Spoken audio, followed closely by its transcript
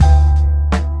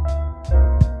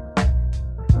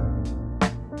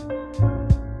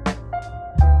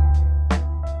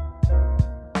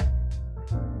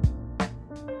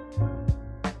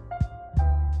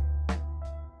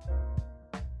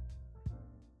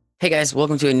Hey guys,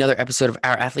 welcome to another episode of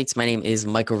Our Athletes. My name is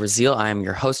Michael Raziel. I am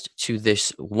your host to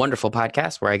this wonderful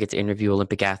podcast where I get to interview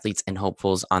Olympic athletes and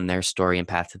hopefuls on their story and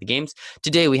path to the games.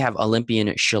 Today we have Olympian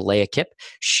Shalea Kip.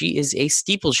 She is a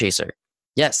steeplechaser.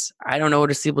 Yes, I don't know what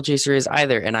a steeplechaser is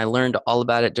either, and I learned all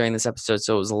about it during this episode,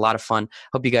 so it was a lot of fun.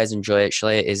 Hope you guys enjoy it.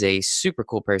 Shalea is a super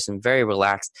cool person, very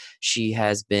relaxed. She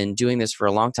has been doing this for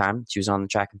a long time. She was on the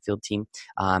track and field team,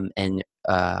 and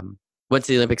went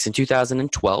to the Olympics in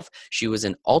 2012. She was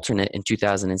an alternate in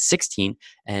 2016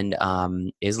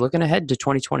 and is looking ahead to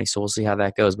 2020. So we'll see how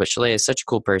that goes. But Shalea is such a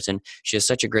cool person. She has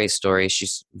such a great story.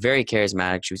 She's very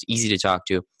charismatic. She was easy to talk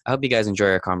to. I hope you guys enjoy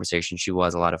our conversation. She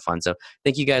was a lot of fun. So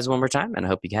thank you guys one more time, and I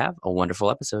hope you have a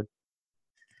wonderful episode.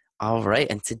 All right.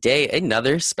 And today,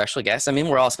 another special guest. I mean,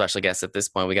 we're all special guests at this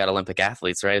point. We got Olympic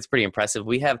athletes, right? It's pretty impressive.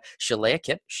 We have Shalea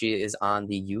Kip. She is on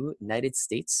the United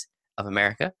States of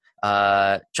America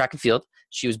track and field.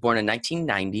 She was born in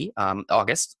 1990,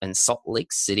 August, in Salt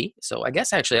Lake City. So I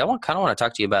guess actually I kind of want to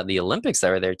talk to you about the Olympics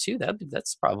that were there too.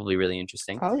 That's probably really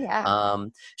interesting. Oh, yeah.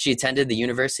 She attended the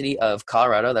University of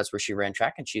Colorado. That's where she ran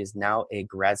track, and she is now a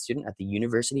grad student at the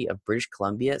University of British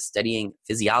Columbia studying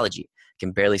physiology.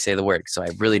 Can barely say the word, so I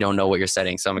really don't know what you're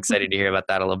studying. So I'm excited to hear about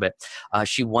that a little bit.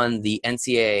 She won the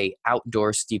NCAA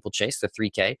outdoor steeplechase, the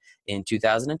 3K, in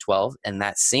 2012, and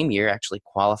that same year actually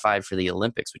qualified for the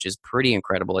Olympics, which is pretty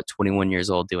incredible at 21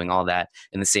 years old doing all that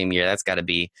in the same year. That's got to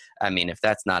be, I mean, if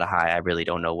that's not a high, I really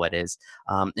don't know what is.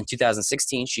 In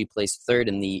 2016, she placed third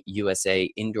in the USA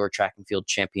Indoor Track and Field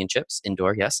Championships,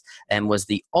 indoor, yes, and was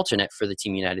the alternate for the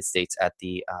Team United States at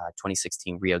the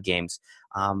 2016 Rio Games.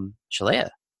 Shalea,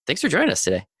 thanks for joining us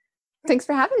today. Thanks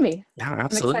for having me. Yeah, I'm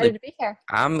absolutely. excited to be here.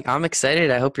 I'm excited.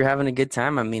 I hope you're having a good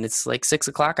time. I mean, it's like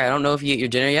 6:00. I don't know if you ate your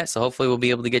dinner yet, so hopefully we'll be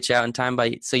able to get you out in time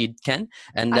so you can.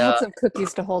 And I had some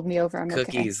cookies to hold me over. I'm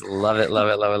cookies, okay. love it, love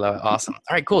it, love it, love it. Awesome.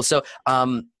 All right, cool. So,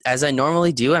 as I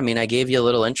normally do, I mean, I gave you a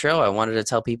little intro. I wanted to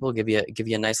tell people, give you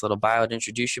a nice little bio to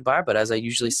introduce you by. But as I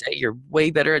usually say, you're way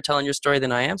better at telling your story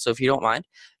than I am. So if you don't mind,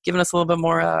 giving us a little bit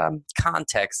more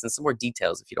context and some more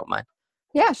details, if you don't mind.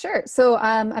 Yeah, sure. So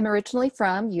I'm originally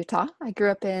from Utah. I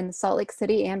grew up in Salt Lake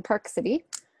City and Park City.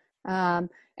 And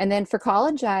then for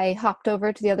college, I hopped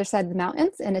over to the other side of the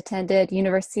mountains and attended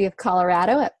University of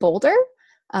Colorado at Boulder.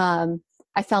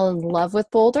 I fell in love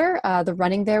with Boulder. The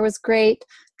running there was great.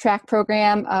 Track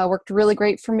program worked really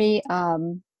great for me,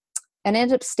 and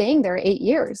ended up staying there 8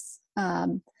 years.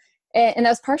 And that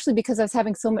was partially because I was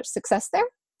having so much success there.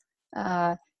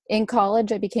 In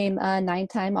college, I became a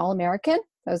 9-time All-American.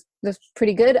 That was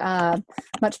pretty good.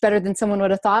 Much better than someone would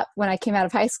have thought when I came out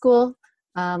of high school.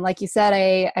 Like you said,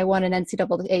 I won an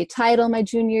NCAA title my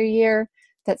junior year.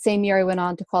 That same year, I went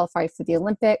on to qualify for the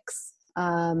Olympics.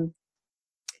 Made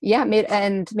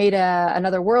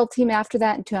another world team after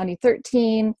that in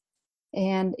 2013.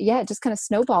 And yeah, it just kind of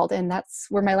snowballed. And that's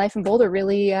where my life in Boulder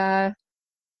really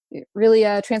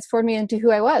transformed me into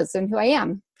who I was and who I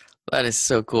am. That is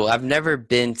so cool. I've never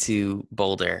been to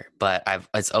Boulder, but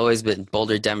it's always been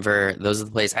Boulder, Denver. Those are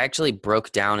the places. I actually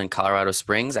broke down in Colorado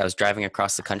Springs. I was driving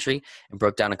across the country and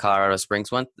broke down in Colorado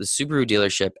Springs once. The Subaru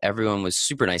dealership, everyone was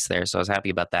super nice there, so I was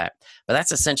happy about that. But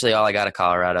that's essentially all I got of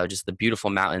Colorado, just the beautiful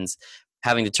mountains,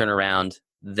 having to turn around,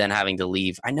 then having to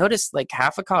leave. I noticed like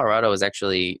half of Colorado is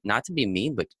actually, not to be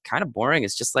mean, but kind of boring.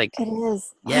 It's just like, It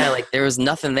is. yeah, like there was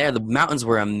nothing there. The mountains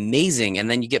were amazing. And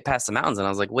then you get past the mountains and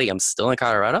I was like, wait, I'm still in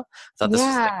Colorado? I thought this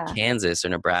was like Kansas or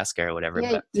Nebraska or whatever.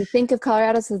 Yeah, But you think of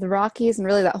Colorado as the Rockies and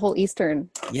really that whole eastern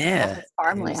yeah,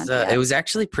 farmland. it was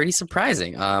actually pretty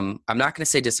surprising. I'm not going to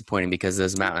say disappointing because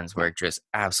those mountains were just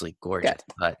absolutely gorgeous. Good.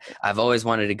 But I've always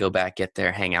wanted to go back, get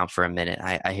there, hang out for a minute.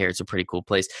 I hear it's a pretty cool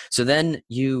place. So then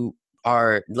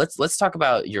let's talk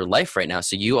about your life right now.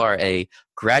 So you are a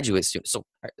graduate student. So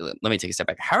let me take a step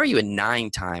back. How are you a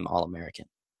 9-time All-American?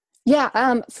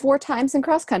 Yeah, 4 times in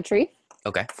cross country.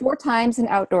 Okay. 4 times in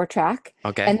outdoor track.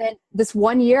 Okay. And then this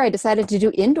one year I decided to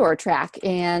do indoor track.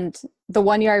 And the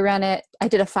one year I ran it, I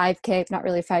did a 5K, not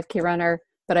really a 5K runner,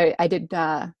 but I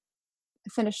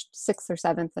finished 6th or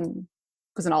 7th and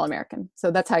was an All-American.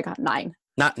 So that's how I got 9.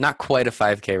 Not quite a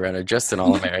 5K runner, just an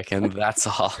All-American. That's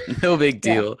all. No big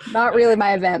deal. Yeah, not really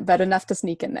my event, but enough to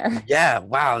sneak in there. Yeah,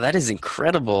 wow, that is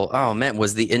incredible. Oh man,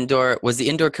 was the indoor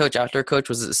coach, outdoor coach,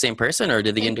 was it the same person or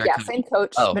did the indoor coach? Same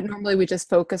coach, Oh. but normally we just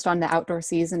focused on the outdoor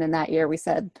season, and that year we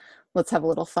said, let's have a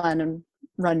little fun and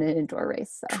run an indoor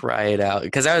race. So. Try it out.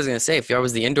 Because I was going to say, if I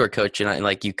was the indoor coach and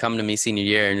like you come to me senior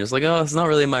year and you're just like, oh, it's not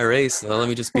really my race, so let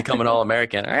me just become an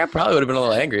All-American. I probably would have been a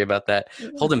little angry about that.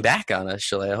 Holding back on us,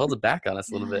 Shalea. Hold it back on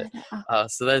us a little bit.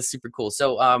 So that's super cool.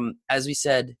 So as we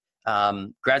said,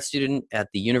 grad student at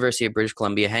the University of British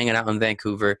Columbia, hanging out in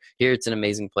Vancouver. Here, it's an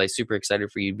amazing place. Super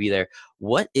excited for you to be there.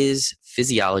 What is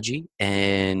physiology,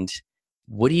 and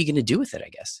what are you going to do with it, I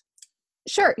guess?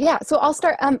 Sure. Yeah. So I'll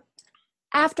start.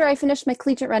 After I finished my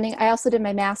collegiate running, I also did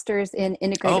my master's in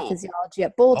integrative Oh, physiology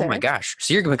at oh my Boulder. gosh.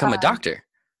 So you're going to become a Um, doctor.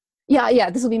 yeah, yeah.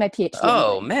 This will be my PhD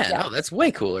Oh, anyway. man. Yeah. Oh, that's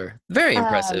way cooler. Very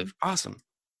impressive. Um, Awesome.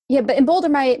 yeah, but in Boulder,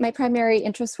 my primary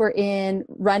interests were in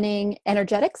running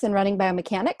energetics and running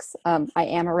biomechanics. I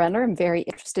am a runner. I'm very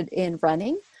interested in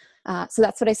running. So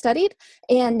that's what I studied.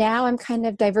 And now I'm kind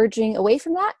of diverging away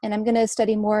from that, and I'm going to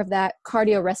study more of that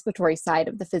cardiorespiratory side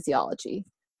of the physiology,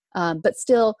 but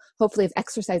still hopefully of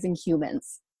exercising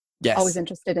humans. Always Yes.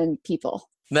 interested in people.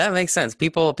 That makes sense.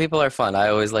 People are fun. I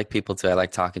always like people too. I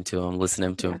like talking to them,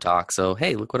 listening to them Yeah. talk. So,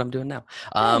 hey, look what I'm doing now.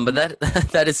 Oh, But that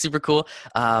that is super cool.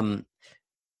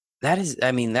 That is,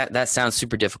 I mean, that sounds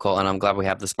super difficult, and I'm glad we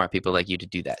have the smart people like you to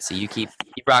do that. So you keep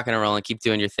rocking and rolling, keep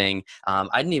doing your thing. I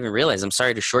didn't even realize. I'm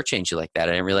sorry to shortchange you like that.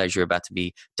 I didn't realize you were about to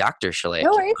be Dr. Shaleik.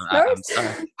 no worries, no I'm sorry.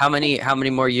 worries. How many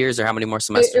more years or how many more It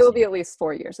semesters? will be at least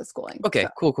 4 years of schooling. Okay, So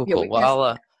cool, cool, be a cool. week. Well, There's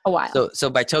I'll, a while.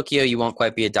 so by Tokyo, you won't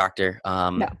quite be a doctor.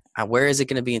 No, Where is it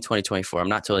going to be in 2024? I'm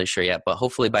not totally sure yet, but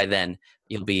hopefully by then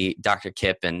you'll be Dr.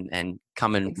 Kip and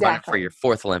coming running for exactly. your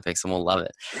fourth Olympics, and we'll love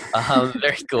it.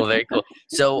 Very cool, very cool.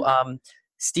 So,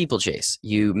 steeplechase.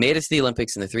 You made it to the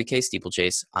Olympics in the 3K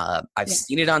steeplechase. I've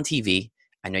seen Yes. it on TV.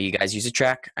 I know you guys use a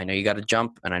track. I know you got to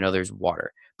jump, and I know there's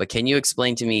water. But can you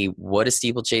explain to me what a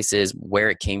steeplechase is, where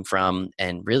it came from,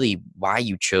 and really why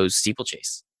you chose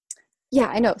steeplechase? Yeah,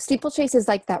 I know. Steeplechase is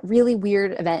like that really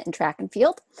weird event in track and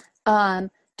field.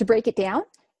 To break it down,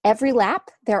 every lap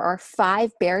there are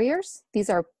 5 barriers. These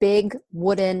are big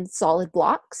wooden solid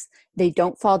blocks. They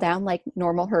don't fall down like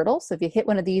normal hurdles. So if you hit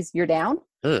one of these, you're down.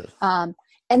 Ugh. Um,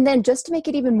 and then just to make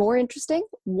it even more interesting,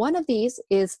 one of these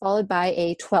is followed by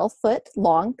a 12-foot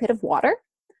long pit of water.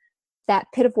 That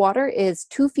pit of water is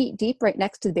 2 feet deep right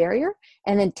next to the barrier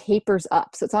and then tapers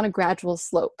up. So it's on a gradual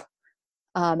slope.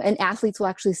 And athletes will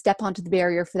actually step onto the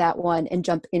barrier for that one and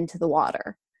jump into the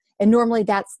water. And normally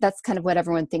that's kind of what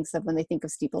everyone thinks of when they think of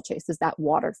steeplechase, is that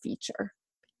water feature.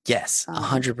 Yes, Um,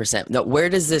 100%. No, where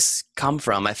does this come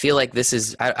from? I feel like this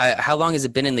is, how long has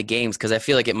it been in the games? Because I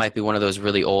feel like it might be one of those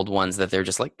really old ones that they're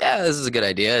just like, yeah, this is a good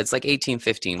idea. It's like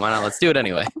 1815. Why not? Let's do it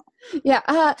anyway.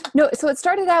 yeah, no, so it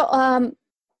started out,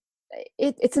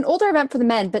 it's an older event for the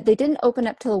men, but they didn't open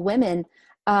up to the women.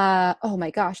 Oh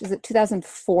my gosh, is it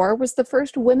 2004 was the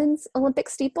first women's Olympic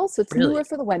steeple? So it's Really? newer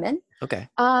for the women. Okay.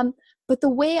 But the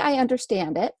way I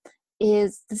understand it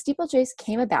is the steeplechase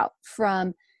came about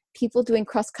from people doing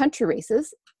cross country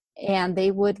races, and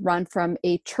they would run from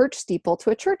a church steeple to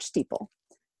a church steeple.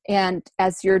 And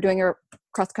as you're doing your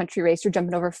cross country race, you're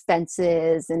jumping over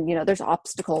fences, and there's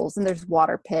obstacles and there's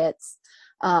water pits.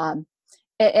 Um,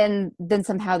 and then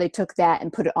somehow they took that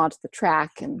and put it onto the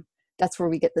track, and that's where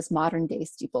we get this modern day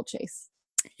steeplechase.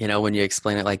 When you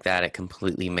explain it like that, it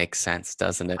completely makes sense,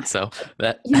 doesn't it? So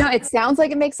that, It sounds like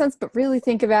it makes sense, but really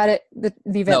think about it, the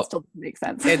event no, still doesn't make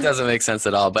sense. it doesn't make sense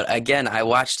at all. But again, I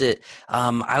watched it.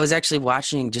 I was actually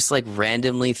watching just like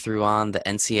randomly through on the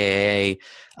NCAA.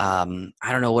 I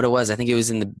don't know what it was. I think it was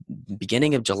in the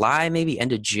beginning of July, maybe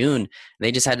end of June.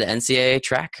 They just had the NCAA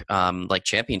track, like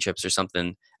championships or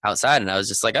something outside. And I was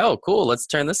just like, oh, cool. Let's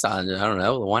turn this on. I don't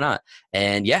know. Why not?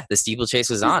 And yeah, the steeplechase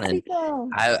was That's on. And pretty cool.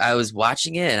 I was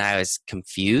watching it and I was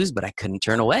confused, but I couldn't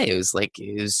turn away. It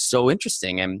was so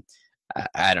interesting. And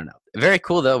I don't know. Very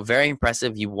cool though. Very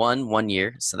impressive. You won one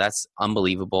year, so that's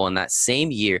unbelievable. And that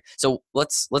same year, so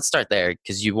let's start there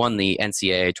because you won the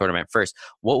NCAA tournament first.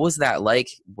 What was that like?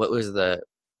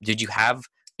 Did you have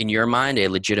in your mind a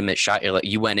legitimate shot?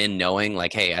 You went in knowing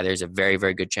like, hey, there's a very,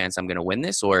 very good chance I'm going to win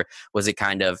this, or was it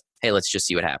kind of, hey, let's just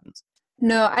see what happens?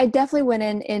 No, I definitely went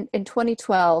in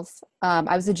 2012.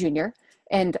 I was a junior,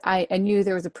 and I knew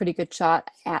there was a pretty good shot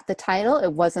at the title.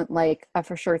 It wasn't like a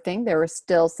for sure thing. There were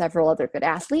still several other good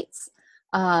athletes.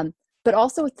 But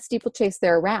also with the steeplechase,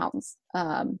 there are rounds.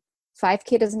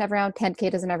 5K doesn't have rounds,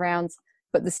 10K doesn't have rounds,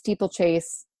 but the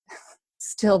steeplechase,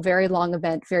 still very long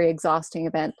event, very exhausting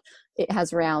event. It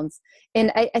has rounds.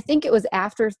 And I think it was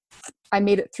after I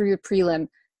made it through a prelim,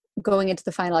 going into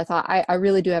the final, I thought I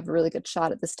really do have a really good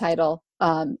shot at this title.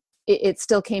 It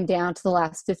still came down to the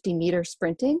last 50 meter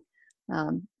sprinting.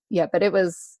 But it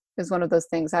was one of those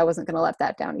things. I wasn't going to let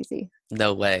that down easy.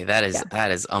 No way. Yeah.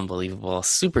 That is unbelievable.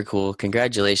 Super cool.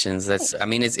 Congratulations. I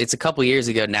mean, it's a couple years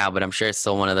ago now, but I'm sure it's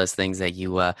still one of those things that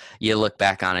you look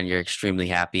back on and you're extremely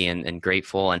happy and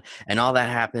grateful and all that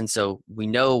happened. So we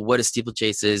know what a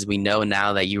steeplechase is. We know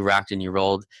now that you rocked and you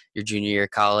rolled your junior year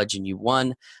of college and you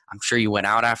won. I'm sure you went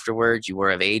out afterwards. You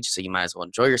were of age, so you might as well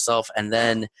enjoy yourself. And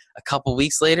then a couple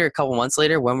weeks later, a couple months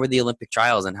later, when were the Olympic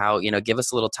trials and how, give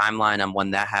us a little timeline on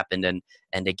when that happened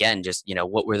and again, just,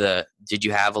 did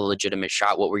you have a legitimate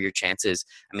shot? What were your chances?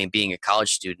 I mean, being a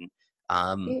college student,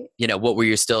 what were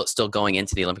you still going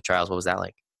into the Olympic trials? What was that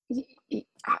like?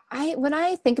 When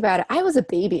I think about it, I was a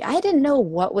baby. I didn't know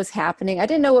what was happening. I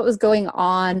didn't know what was going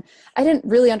on. I didn't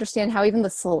really understand how even the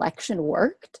selection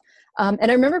worked. And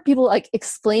I remember people like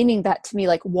explaining that to me,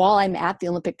 like while I'm at the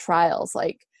Olympic trials,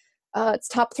 like, it's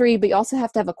top 3, but you also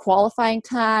have to have a qualifying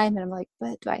time. And I'm like,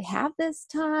 but do I have this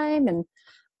time? And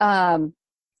um,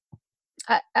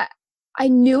 I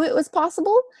knew it was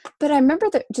possible, but I remember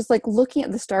that just like looking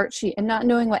at the start sheet and not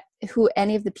knowing who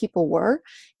any of the people were,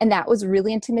 and that was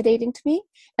really intimidating to me.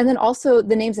 And then also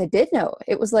the names I did know,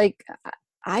 it was like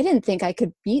I didn't think I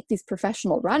could beat these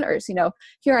professional runners.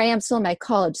 Here I am still in my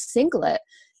college singlet,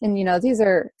 and these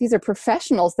are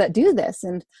professionals that do this.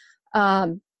 And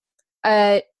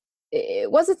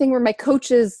it was a thing where my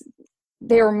coaches,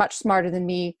 they were much smarter than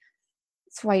me.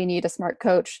 That's why you need a smart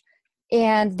coach.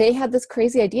 And they had this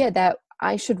crazy idea that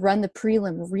I should run the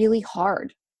prelim really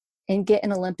hard and get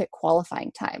an Olympic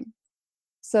qualifying time.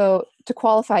 So to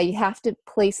qualify, you have to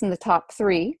place in the top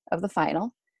 3 of the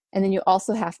final. And then you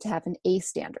also have to have an A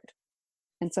standard.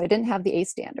 And so I didn't have the A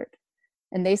standard.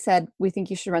 And they said, we think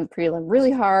you should run the prelim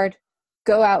really hard,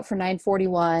 go out for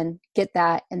 9:41, get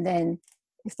that. And then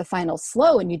if the final's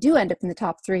slow and you do end up in the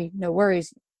top 3, no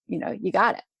worries, you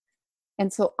got it.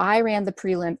 And so I ran the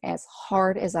prelim as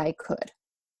hard as I could.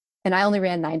 And I only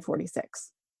ran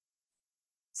 9:46.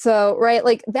 So, right,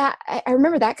 like that, I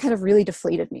remember that kind of really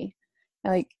deflated me.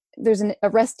 Like there's a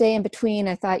rest day in between.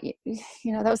 I thought,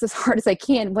 that was as hard as I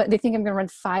can. What, they think I'm going to run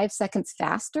 5 seconds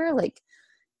faster? Like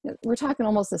we're talking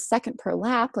almost a second per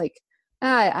lap. Like,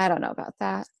 I don't know about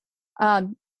that.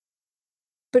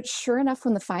 But sure enough,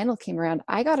 when the final came around,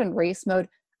 I got in race mode.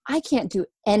 I can't do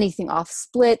anything off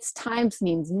splits. Times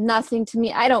means nothing to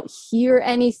me. I don't hear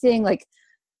anything.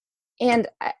 And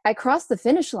I crossed the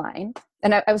finish line,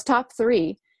 and I was top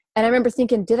 3. And I remember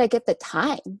thinking, did I get the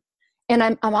time? And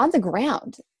I'm on the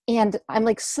ground, and I'm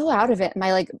like so out of it.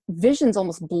 My like vision's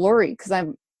almost blurry because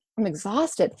I'm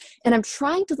exhausted. And I'm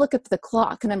trying to look up the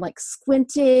clock, and I'm like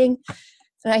squinting.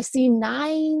 And I see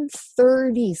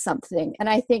 9:30 something. And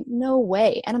I think, no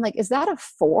way. And I'm like, is that a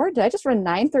 4? Did I just run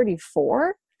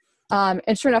 9:34?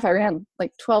 And sure enough, I ran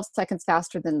like 12 seconds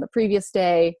faster than the previous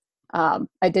day.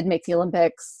 I did make the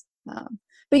Olympics.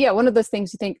 But yeah, one of those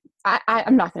things you think,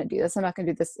 I'm not going to do this. I'm not going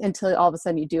to do this until all of a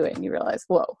sudden you do it and you realize,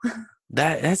 whoa.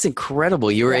 That's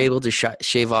incredible. You were able to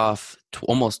shave off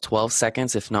almost 12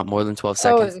 seconds, if not more than 12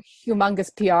 seconds. Oh, it was a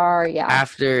humongous PR. Yeah.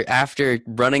 After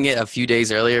running it a few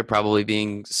days earlier, probably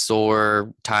being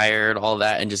sore, tired, all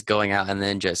that, and just going out and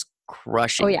then just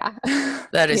crushing. Oh yeah.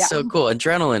 That is so cool.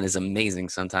 Adrenaline is amazing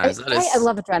sometimes. I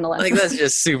love adrenaline. Like that's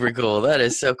just super cool. That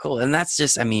is so cool. And that's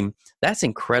just, I mean, that's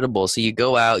incredible. So you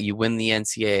go out, you win the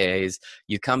NCAAs,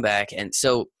 you come back. And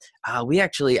so I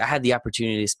had the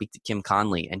opportunity to speak to Kim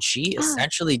Conley, and she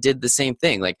essentially did the same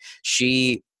thing. Like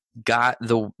she got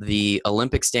the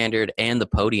Olympic standard and the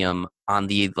podium on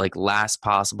the like last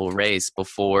possible race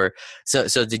before. So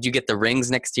did you get the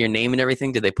rings next to your name and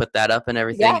everything? Did they put that up and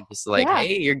everything? Yeah. Just like,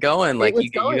 hey, you're going. Like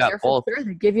you got both. Sure.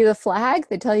 They give you the flag.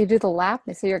 They tell you to do the lap.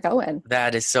 They say you're going.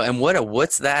 That is so. And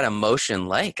what's that emotion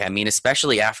like? I mean,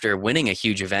 especially after winning a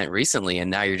huge event recently, and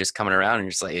now you're just coming around and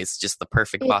you're just like, it's just the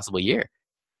perfect possible year.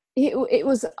 It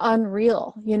was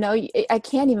unreal. I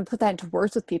can't even put that into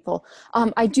words with people.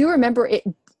 I do remember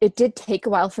it did take a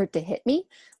while for it to hit me.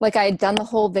 Like I had done the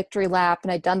whole victory lap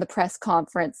and I'd done the press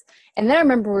conference. And then I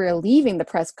remember we were leaving the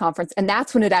press conference, and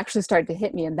that's when it actually started to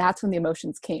hit me. And that's when the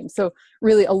emotions came. So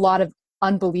really a lot of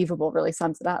unbelievable really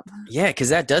sums it up. Yeah, because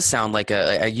that does sound like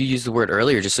you used the word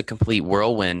earlier, just a complete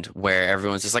whirlwind where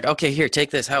everyone's just like, okay, here,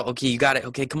 take this. How? Okay, you got it.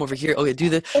 Okay, come over here. Okay, do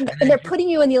this. And they're putting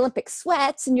you in the Olympic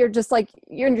sweats, and you're just like,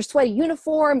 you're in your sweaty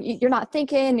uniform. You're not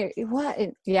thinking. What?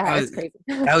 Yeah, it's crazy.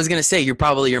 I was gonna say,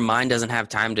 your mind doesn't have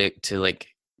time to like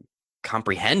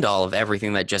comprehend all of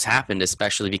everything that just happened,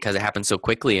 especially because it happened so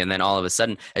quickly. And then all of a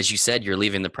sudden, as you said, you're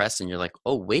leaving the press, and you're like,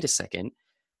 oh, wait a second.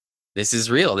 This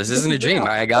is real. This isn't a dream.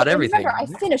 I got everything. Remember,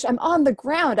 I finished. I'm on the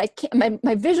ground. I can't.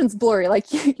 My vision's blurry. Like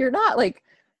you're not like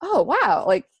Oh, wow.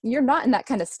 Like you're not in that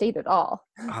kind of state at all.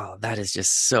 Oh, that is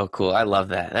just so cool. I love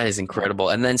that. That is Yeah. incredible.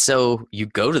 And then so you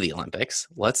go to the Olympics.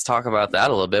 Let's talk about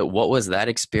that a little bit. What was that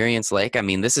experience like? I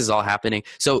mean, this is all happening.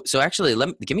 So actually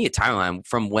give me a timeline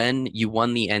from when you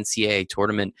won the NCAA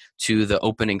tournament to the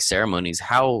opening ceremonies.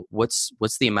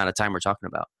 What's the amount of time we're talking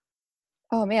about?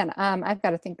 Oh man, I've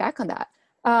got to think back on that.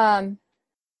 Um,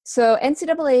 so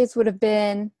NCAA's would have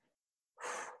been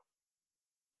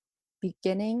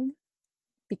beginning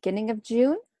beginning of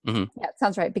June. Hmm. Yeah, it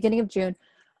sounds right. Beginning of June.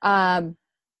 Um,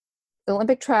 the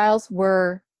Olympic trials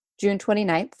were June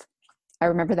 29th. I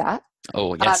remember that.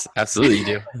 Oh, Uh, yes, absolutely you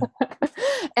do.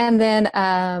 and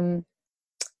then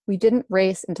we didn't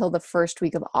race until the first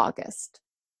week of August.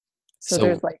 So So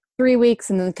there's like 3 weeks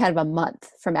and then kind of a month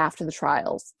from after the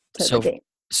trials to the so game.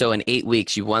 so in 8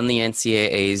 weeks you won the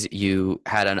NCAAs, you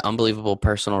had an unbelievable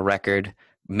personal record,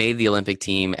 made the Olympic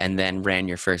team, and then ran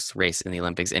your first race in the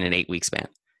Olympics in an 8 week span.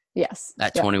 Yes.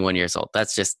 At Yep. 21 years old.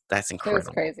 That's It was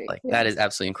incredible. crazy. Like Yeah. that is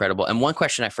absolutely incredible. And one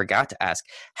question I forgot to ask,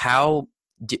 how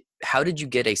how did you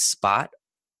get a spot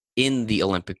in the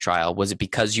Olympic trial? Was it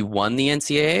because you won the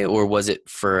NCAA or was it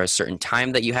for a certain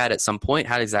time that you had at some point?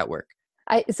 How does that work?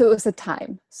 So it was a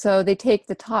time. So they take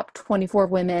the top 24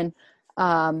 women.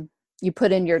 Um, you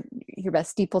put in your best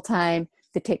steeple time.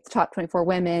 They take the top 24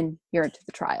 women. You're into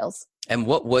the trials. And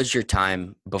what was your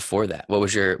time before that? What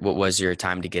was your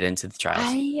time to get into the trials?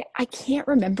 I can't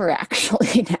remember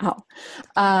actually now.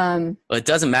 Um, Well, it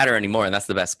doesn't matter anymore, and that's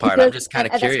the best it part. I'm does, just kind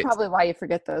of and that's curious. probably why you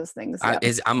forget those things. Yeah.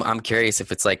 I'm curious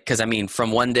if it's like because I mean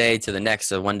from one day to the next,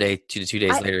 so one day to 2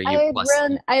 days later, you plus.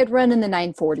 I had run in the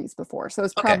 940s before, so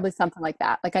it's Okay. probably something like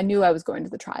that. Like I knew I was going to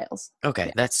the trials. Okay,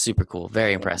 Yeah. that's super cool.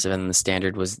 Very Yeah. impressive. And then the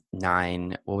standard was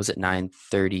nine. What was it?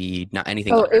 9:30. Not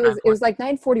anything Oh, under nine it four. was like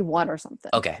 941 or something.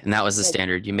 Okay, and that was the Maybe.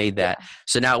 standard. You made Yeah. that.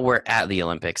 So now we're at the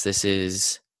Olympics. This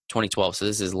is 2012. So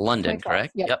this is London, 2012.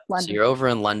 correct? Yep. Yep. So London. you're over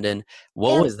in London.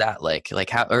 What And was that like? Like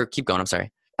how? Or keep going. I'm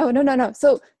sorry. oh, no, no, no.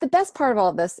 So the best part of all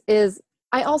of this is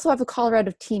I also have a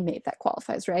Colorado teammate that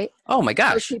qualifies, right? Oh my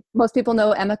gosh. Most people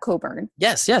know Emma Coburn.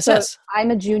 Yes. Yes. So Yes.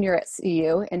 I'm a junior at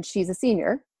CU and she's a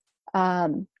senior.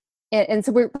 Um, and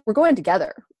so we're going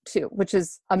together too, which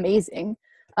is amazing.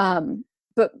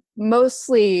 But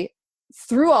mostly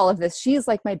through all of this, she's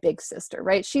like my big sister,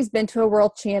 right? She's been to a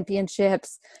world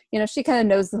championships. She kind of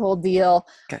knows the whole deal.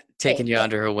 Taking you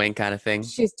under her wing, kind of thing.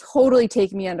 She's totally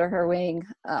taken me under her wing.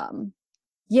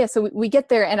 Yeah, so we get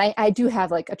there, and I do have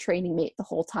like a training mate the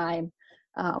whole time.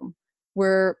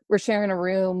 We're sharing a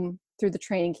room through the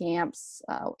training camps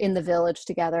in the village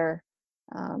together.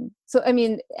 So I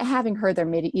mean, having her there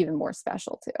made it even more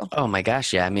special too. Oh my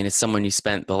gosh. Yeah. I mean, it's someone you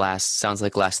spent sounds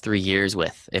like last 3 years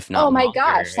with, if Oh not my longer.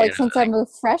 gosh! Like since I'm a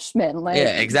freshman, like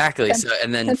Yeah. Exactly. since, So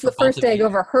and then since for the both first of day I you. go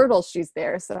over hurdles, she's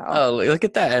there. So Oh, look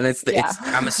at that. And yeah,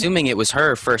 I'm assuming it was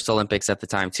her first Olympics at the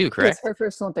time too, it was correct? her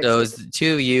first Olympics So it too. was the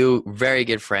two of you, very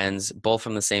good friends, both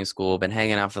from the same school, been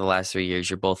hanging out for the last 3 years.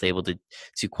 You're both able to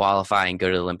qualify and go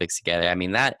to the Olympics together. I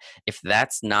mean, if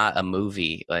that's not a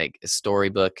movie, like a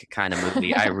storybook kind of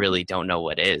movie, I really don't know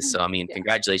what is. So I mean, Yeah,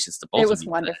 congratulations to it both of was you for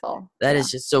that. wonderful. That Yeah.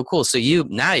 is just so cool. So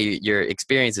your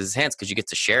experience is enhanced because you get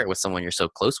to share it with someone you're so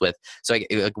close with. So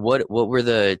like what were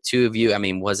the two of you? I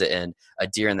mean, was it a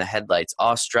deer in the headlights,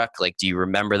 awestruck? Like, do you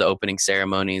remember the opening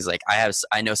ceremonies? Like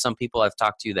I know some people I've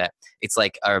talked to that it's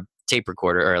like a tape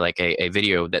recorder or like a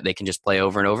video that they can just play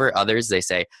over and over. Others, they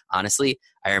say, honestly,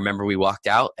 I remember we walked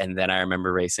out and then I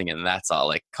remember racing and that's all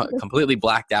like completely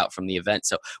blacked out from the event.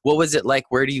 So what was it like?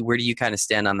 Where do you kind of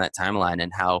stand on that timeline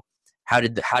and how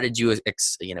did you,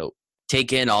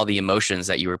 take in all the emotions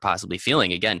that you were possibly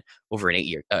feeling again over an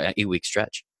 8 week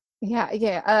stretch? Yeah,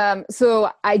 yeah.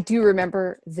 So I do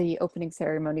remember the opening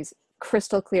ceremonies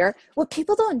crystal clear. What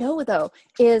people don't know though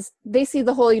is they see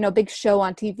the whole, big show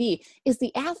on TV. Is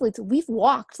the athletes, we've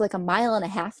walked like a mile and a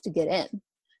half to get in.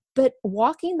 But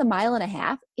walking the mile and a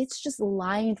half, it's just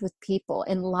lined with people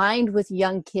and lined with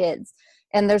young kids.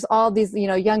 And there's all these,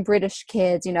 young British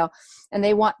kids, and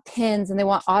they want pins and they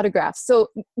want autographs. So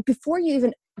before you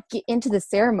even get into the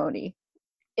ceremony,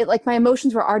 it like my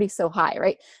emotions were already so high,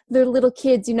 right? They're little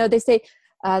kids, they say,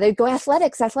 they'd go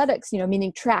athletics,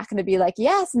 meaning track, and they'd be like,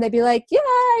 yes, and they'd be like,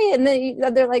 yay, and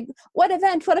then they're like, what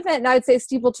event? And I would say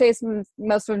steeplechase, and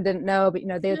most of them didn't know, but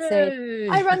they would say,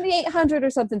 I Yay! run the 800 or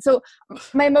something. So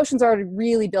my emotions are already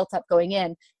really built up going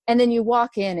in, and then you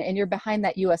walk in and you're behind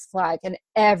that U.S. flag, and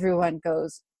everyone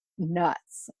goes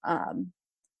nuts.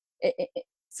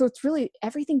 So it's really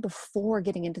everything before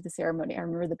getting into the ceremony I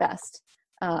remember the best.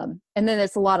 And then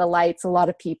it's a lot of lights, a lot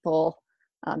of people.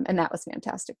 And that was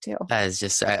fantastic too. That is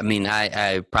just, I mean,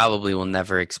 I probably will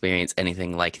never experience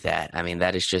anything like that. I mean,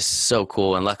 that is just so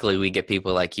cool. And luckily, we get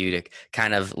people like you to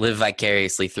kind of live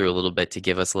vicariously through a little bit to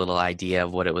give us a little idea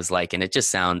of what it was like. And it just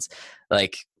sounds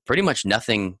like pretty much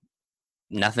nothing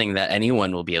that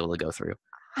anyone will be able to go through.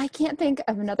 I can't think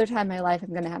of another time in my life I'm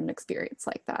going to have an experience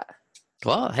like that.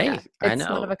 Well, hey, Yeah, I it's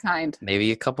one know. of a kind.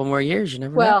 Maybe a couple more years. You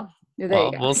never know. Well, there you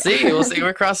Well, go. we'll see. We'll see.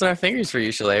 We're crossing our fingers for you,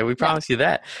 Shalea. We Yeah. promise you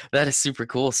that. That is super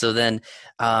cool. So then,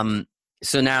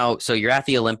 so you're at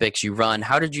the Olympics. You run.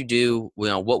 How did you do? You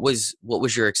know, what was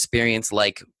your experience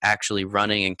like actually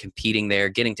running and competing there?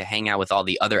 Getting to hang out with all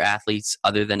the other athletes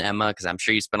other than Emma, because I'm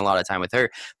sure you spent a lot of time with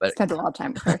her. But Spent a lot of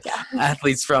time with her. Yeah.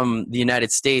 athletes from the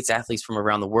United States, athletes from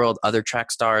around the world, other track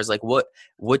stars. Like, what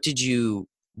did you?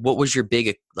 What was your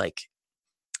big like?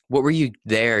 What were you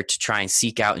there to try and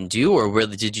seek out and do, or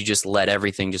really did you just let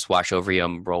everything just wash over you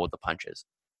and roll with the punches?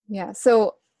 Yeah.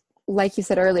 So, like you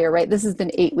said earlier, right? This has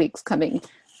been 8 weeks coming.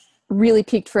 Really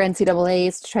peaked for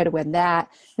NCAA's to try to win that.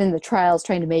 Then the trials,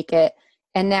 trying to make it,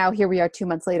 and now here we are 2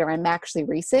 months later. I'm actually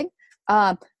racing.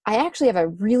 I actually have a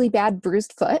really bad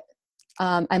bruised foot.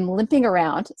 I'm limping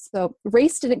around. So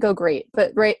race didn't go great,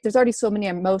 but right there's already so many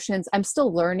emotions. I'm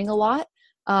still learning a lot.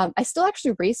 I still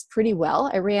actually raced pretty well.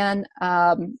 I ran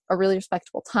a really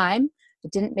respectable time. I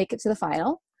didn't make it to the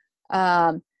final.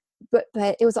 But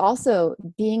it was also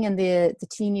being in the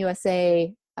Team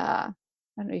USA, I don't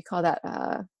know what you call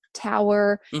that,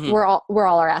 tower, Hmm. where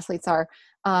all our athletes are.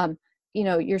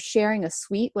 You're sharing a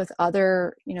suite with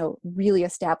other, really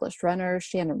established runners.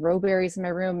 Shannon Rowberry's in my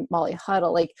room, Molly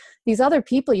Huddle, like these other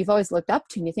people you've always looked up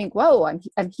to, and you think, whoa,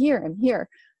 I'm here.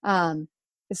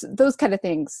 Those kind of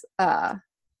things.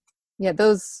 Yeah,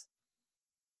 those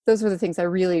were the things I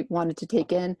really wanted to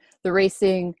take in. The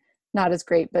racing, not as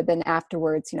great, but then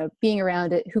afterwards, being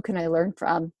around it, who can I learn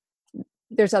from?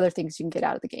 There's other things you can get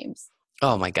out of the games.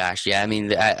 Oh my gosh. Yeah. I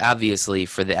mean, obviously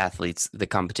for the athletes, the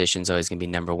competition's always going to be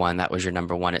number one. That was your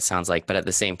number one, it sounds like. But at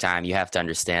the same time, you have to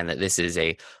understand that this is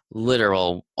a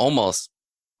literal, almost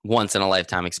once in a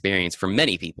lifetime experience for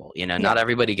many people. You know, Yeah. not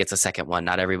everybody gets a second one.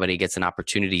 Not everybody gets an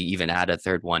opportunity, even add a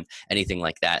third one, anything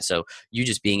like that. So you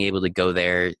just being able to go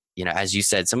there, as you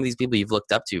said, some of these people you've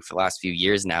looked up to for the last few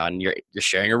years now, and you're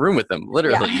sharing a room with them, Yeah,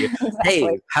 literally. Hey,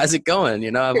 exactly. how's it going?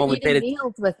 I've You're only eating paid it.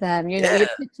 meals with them, Yeah. you're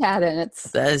chit-chatting.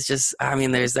 It's That is just, I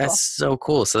mean, really that's cool. so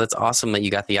cool. So that's awesome that you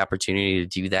got the opportunity to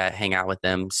do that, hang out with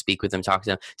them, speak with them, talk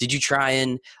to them. Did you try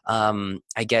and,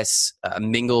 I guess,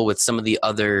 mingle with some of the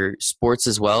other sports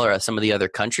as well, or some of the other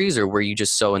countries, or were you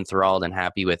just so enthralled and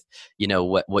happy with,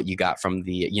 what you got from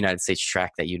the United States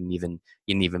track that you didn't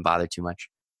even bother too much?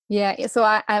 Yeah, so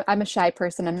I'm a shy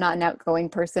person. I'm not an outgoing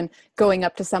person. Going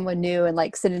up to someone new and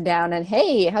like sitting down and,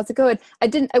 hey, how's it going? I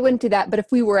wouldn't do that. But if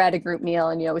we were at a group meal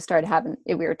and we started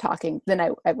we were talking, then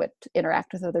I would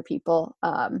interact with other people.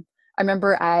 I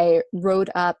remember I rode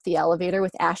up the elevator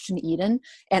with Ashton Eden,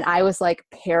 and I was like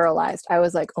paralyzed. I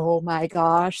was like, oh my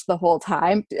gosh, the whole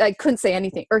time. I couldn't say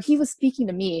anything, or he was speaking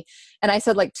to me, and I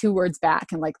said like 2 words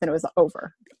back, and like then it was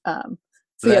over.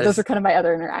 So yeah, That those are is kind of my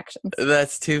other interactions.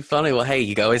 That's too funny. Well, hey,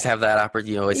 you always have that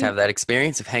opportunity. You always have that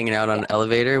experience of hanging out on Yeah. an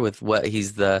elevator with what do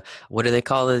they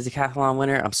call the decathlon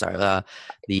winner? I'm sorry, the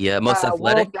most World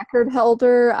athletic. record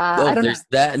holder. I Oh, don't know. there's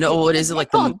that. No, what is it They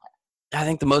like call him. I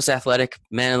think the most athletic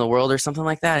man in the world or something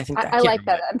like that. I think that I I can't like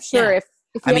that. remember. I'm sure Yeah,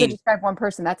 if I you had to mean, describe one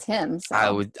person, that's him. I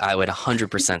So would I would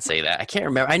 100% say that. I can't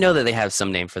remember. I know that they have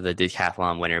some name for the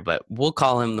decathlon winner, but we'll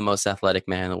call him the most athletic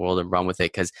man in the world and run with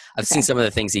it because I've seen okay, some of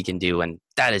the things he can do, and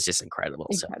that is just incredible.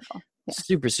 So incredible. Yeah,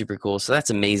 super, super cool. So that's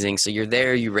amazing. So you're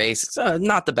there, you race. It's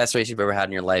not the best race you've ever had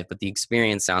in your life, but the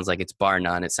experience sounds like it's bar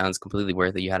none. It sounds completely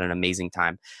worth it. You had an amazing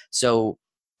time. So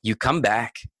you come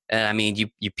back. And I mean,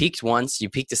 you peaked once, you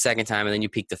peaked a second time, and then you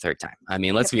peaked a third time. I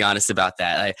mean, let's yep, be honest about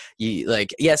that.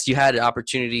 Yes, you had an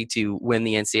opportunity to win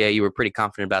the NCAA. You were pretty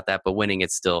confident about that, but winning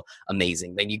it's still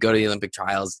amazing. Then you go to the Olympic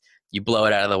trials, you blow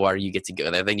it out of the water, you get to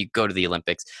go there. Then you go to the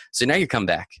Olympics. So now you come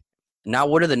back. Now,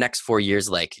 what are the next 4 years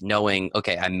like? Knowing,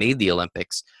 okay, I made the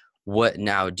Olympics. What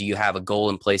now? Do you have a goal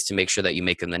in place to make sure that you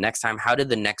make them the next time? How did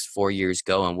the next 4 years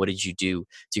go, and what did you do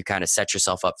to kind of set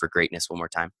yourself up for greatness one more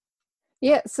time?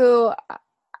 yeah. So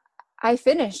I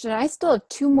finished, and I still have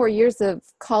 2 more years of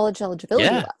college eligibility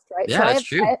Yeah, left. Right. yeah, So that's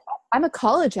true. I'm a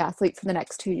college athlete for the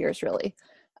next 2 years, really.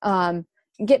 Um,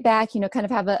 get back, kind of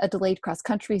have a delayed cross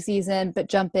country season, but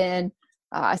jump in.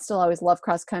 I still always love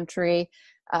cross country.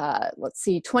 Let's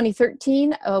see,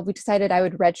 2013, we decided I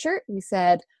would redshirt. We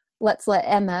said, let's let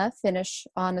Emma finish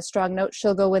on a strong note.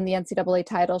 She'll go win the NCAA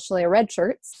title. She'll wear red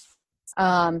shirts.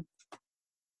 Um,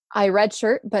 I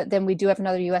redshirt, but then we do have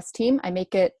another U.S. team. I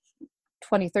make it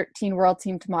 2013 World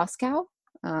Team to Moscow.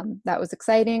 That was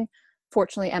exciting.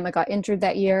 Fortunately, Emma got injured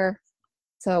that year,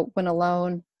 so went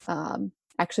alone.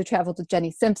 Actually traveled with Jenny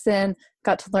Simpson,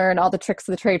 got to learn all the tricks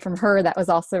of the trade from her. That was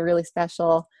also really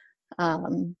special.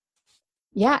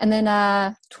 Yeah, and then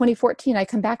 2014, I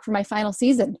come back for my final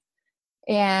season,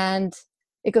 and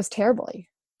it goes terribly.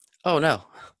 Oh no.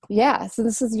 Yeah, so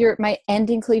this is my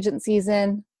ending collegiate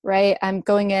season, right? I'm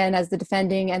going in as the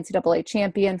defending NCAA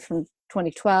champion from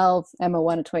 2012. Emma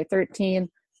won in 2013.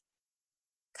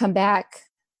 Come back,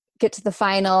 get to the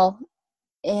final,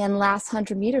 and last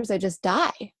 100 meters, I just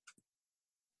die.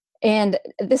 And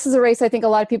this is a race I think a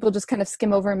lot of people just kind of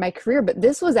skim over in my career, but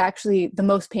this was actually the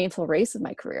most painful race of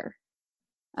my career.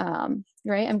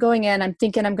 Right? I'm going in, I'm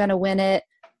thinking I'm going to win it.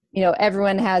 You know,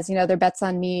 everyone has, their bets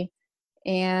on me,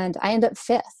 and I end up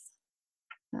fifth.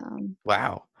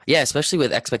 Wow. Yeah, especially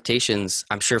with expectations,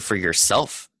 I'm sure for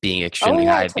yourself being extremely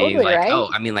high, being totally, like, right? oh,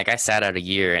 I mean, like I sat out a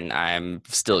year and I'm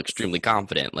still extremely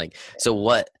confident. Like, so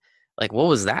what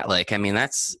was that like? I mean,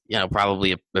 that's,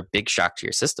 probably a big shock to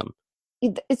your system.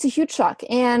 It's a huge shock.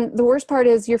 And the worst part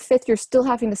is you're fifth, you're still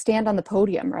having to stand on the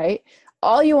podium, right?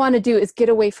 All you want to do is get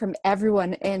away from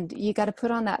everyone, and you got to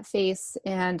put on that face,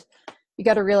 and you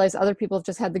got to realize other people have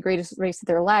just had the greatest race of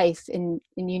their life, and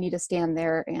you need to stand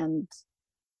there, and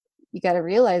you got to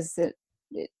realize that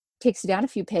it takes you down a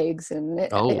few pegs, and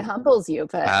it humbles you.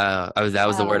 But that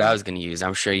was the word I was going to use.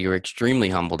 I'm sure you were extremely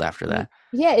humbled after that.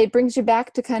 Yeah, it brings you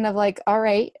back to kind of like, all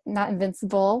right, not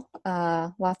invincible.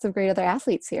 Lots of great other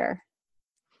athletes here.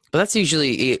 But that's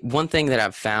usually one thing that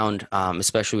I've found,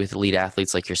 especially with elite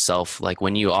athletes like yourself, like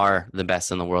when you are the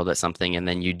best in the world at something and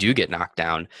then you do get knocked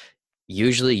down,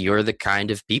 usually you're the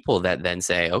kind of people that then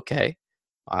say, okay,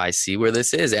 I see where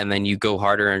this is. And then you go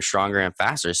harder and stronger and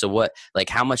faster. So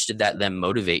how much did that then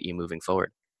motivate you moving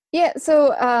forward? Yeah.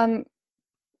 So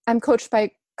I'm coached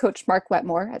by Coach Mark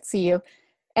Wetmore at CU.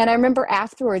 And I remember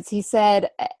afterwards, he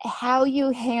said, how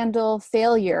you handle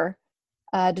failure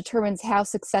determines how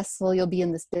successful you'll be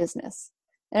in this business.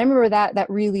 And I remember that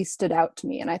really stood out to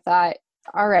me. And I thought,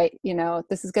 all right,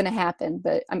 this is going to happen,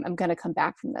 but I'm going to come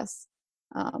back from this.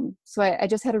 So I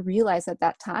just had to realize at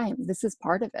that time, this is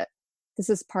part of it. This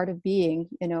is part of being,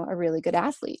 a really good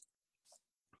athlete.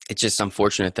 It's just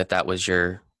unfortunate that was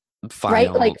your final,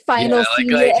 right? Like final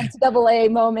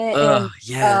NCAA moment.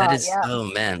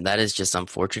 Oh man, that is just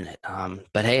unfortunate.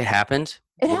 But hey, it happened.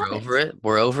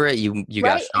 We're over it. You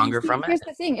got stronger from it. Here's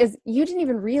the thing is you didn't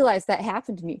even realize that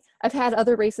happened to me. I've had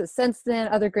other races since then,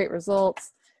 other great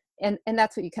results. And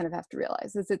that's what you kind of have to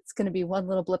realize is it's going to be one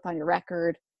little blip on your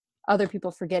record. Other people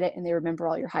forget it and they remember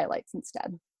all your highlights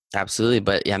instead. Absolutely.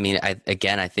 But I mean, I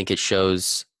think it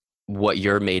shows what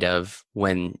you're made of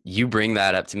when you bring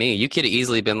that up to me. You could have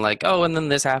easily been like, oh, and then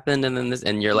this happened and then this,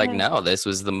 and you're like, no, this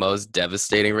was the most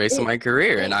devastating race of my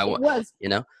career. And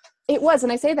it was.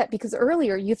 And I say that because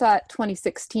earlier you thought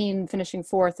 2016 finishing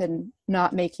fourth and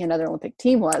not making another Olympic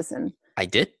team was, and I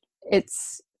did.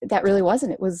 That really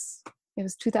wasn't. It was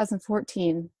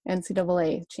 2014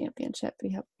 NCAA championship.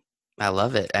 Yep. I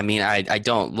love it. I mean, I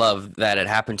don't love that it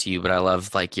happened to you, but I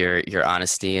love like your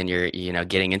honesty and your,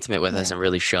 getting intimate with us and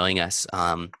really showing us,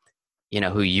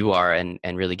 who you are and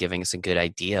really giving us a good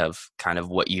idea of kind of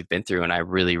what you've been through. And I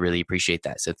really, really appreciate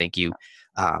that. So thank you.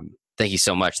 Thank you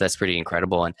so much. That's pretty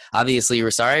incredible. And obviously you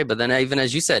were sorry, but then even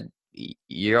as you said,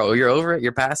 you're over it,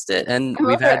 you're past it, and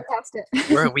we've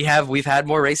had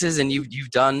more races, and you've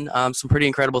done some pretty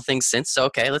incredible things since. So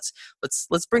okay, let's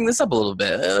bring this up a little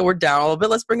bit. We're down a little bit.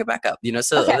 Let's bring it back up. You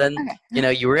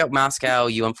were at Moscow.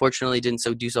 You unfortunately didn't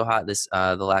do so hot this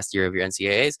the last year of your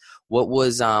NCAAs. What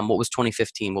was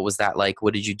 2015? What was that like?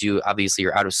 What did you do? Obviously,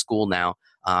 you're out of school now,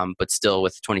 but still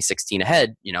with 2016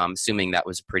 ahead. I'm assuming that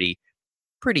was a pretty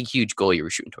huge goal you were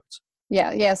shooting towards.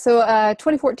 Yeah. So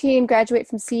 2014, graduate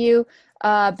from CU,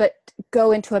 but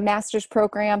go into a master's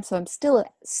program. So I'm still a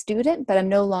student, but I'm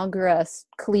no longer a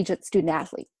collegiate student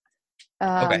athlete.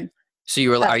 Okay.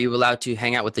 So are you allowed to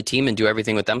hang out with the team and do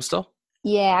everything with them still?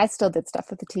 Yeah, I still did stuff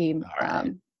with the team,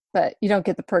 right. But you don't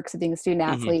get the perks of being a student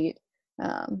athlete.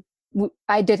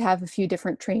 I did have a few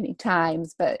different training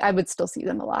times, but I would still see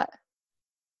them a lot.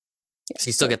 So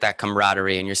you still get that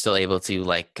camaraderie and you're still able to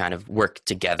like kind of work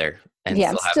together. And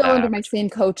I'm still under my same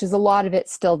coaches. A lot of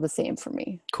it's still the same for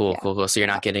me. Cool. So you're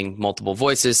not getting multiple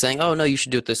voices saying, oh, no, you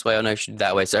should do it this way. Oh, no, you should do it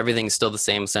that way. So everything's still the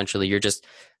same, essentially. You're just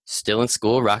still in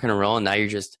school, rocking and rolling. Now you're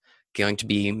just going to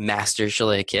be Master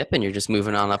Shalea Kipp and you're just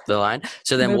moving on up the line.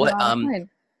 So then what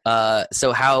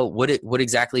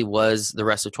exactly was the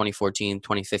rest of 2014,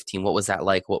 2015? What was that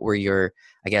like? What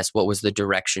was the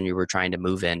direction you were trying to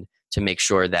move in to make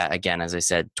sure that, again, as I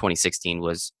said, 2016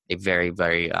 was a very,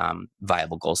 very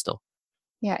viable goal still?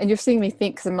 Yeah, and you're seeing me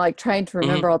think because I'm like trying to Hmm.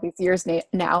 remember all these years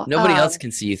now. Nobody else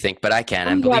can see you think, but I can.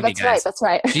 Oh And yeah, believe me, that's right. guys, That's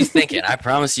right. she's thinking. I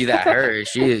promise you that.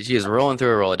 She is rolling through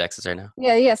her Rolodexes right now.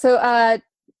 Yeah, yeah. So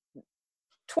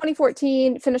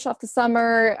 2014, finish off the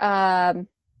summer.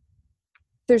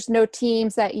 There's no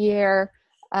teams that year.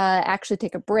 Actually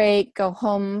take a break, go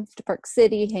home to Park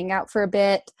City, hang out for a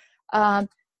bit.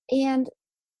 And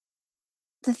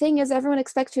the thing is, everyone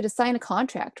expects you to sign a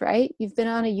contract, right? You've been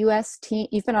on a US team,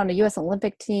 you've been on a US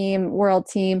Olympic team, world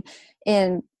team,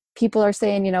 and people are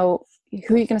saying, who are you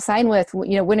going to sign with?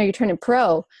 When are you turning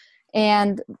pro?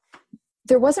 And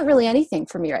there wasn't really anything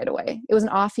for me right away. It was an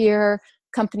off year.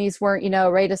 Companies weren't,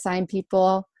 ready to sign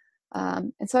people.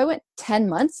 And so I went 10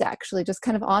 months actually, just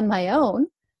kind of on my own.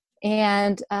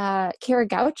 And Kara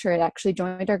Goucher had actually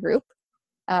joined our group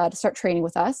to start training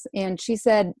with us. And she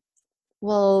said,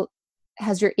 well,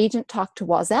 has your agent talked to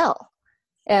Oiselle?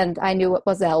 And I knew what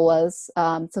Oiselle was.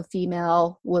 So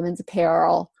female, women's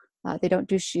apparel. They don't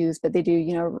do shoes, but they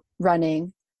do,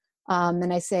 running.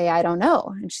 And I say, I don't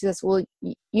know. And she says, well,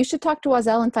 you should talk to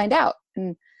Oiselle and find out.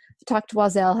 And talk to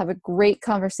Oiselle, have a great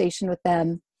conversation with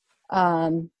them,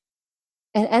 and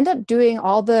end up doing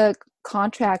all the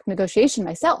contract negotiation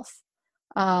myself.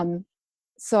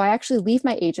 So I actually leave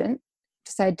my agent,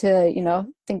 decide to,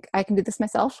 think I can do this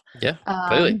myself. Yeah,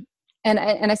 clearly. And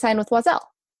I signed with Oiselle.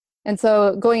 And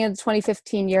so going into the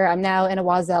 2015 year, I'm now in a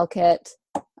Oiselle kit.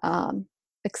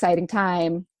 Exciting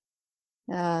time.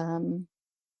 Yeah.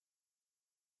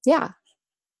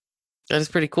 That is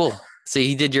pretty cool. So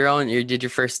you did you did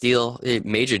your first deal,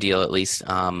 major deal at least,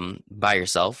 by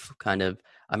yourself, kind of,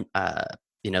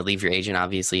 leave your agent,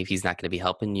 obviously, if he's not going to be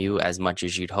helping you as much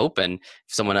as you'd hope. And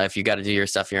if you got to do your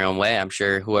stuff your own way, I'm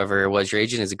sure whoever was your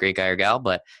agent is a great guy or gal,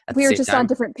 but at we the were same just time, on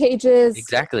different pages.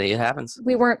 exactly, it happens.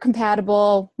 We weren't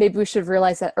compatible. Maybe we should have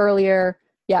realized that earlier.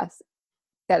 Yes.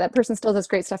 Yeah, that person still does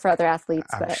great stuff for other athletes,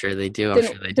 I'm but sure they do.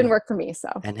 didn't work for me. So,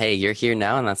 And hey, you're here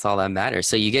now, and that's all that matters.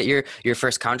 So you get your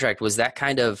first contract. Was that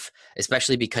kind of,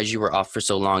 especially because you were off for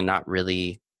so long, not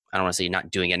really, I don't want to say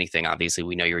not doing anything. Obviously,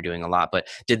 we know you were doing a lot, but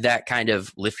did that kind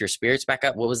of lift your spirits back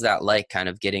up? What was that like, kind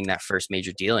of getting that first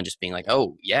major deal and just being like,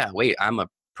 oh, yeah, wait, I'm a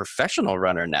professional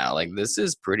runner now. Like, this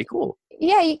is pretty cool.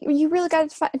 yeah, you really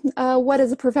got to find what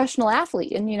is a professional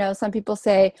athlete. And, some people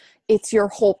say it's your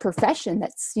whole profession.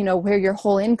 That's, where your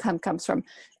whole income comes from.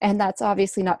 And that's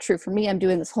obviously not true for me. I'm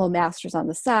doing this whole master's on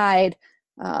the side,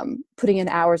 putting in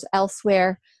hours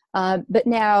elsewhere. But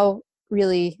now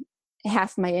really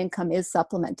half my income is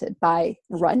supplemented by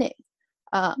running.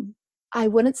 I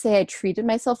wouldn't say I treated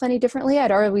myself any differently.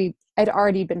 I'd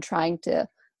already been trying to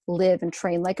live and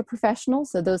train like a professional.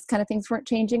 So those kind of things weren't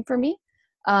changing for me.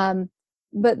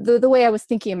 But the way I was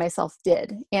thinking of myself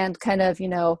did. And kind of,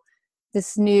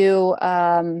 this new,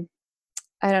 I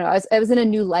don't know, I was in a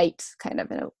new light kind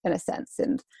of in a sense,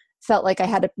 and felt like I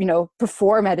had to,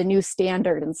 perform at a new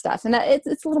standard and stuff. And that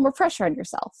it's a little more pressure on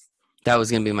yourself. That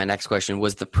was going to be my next question.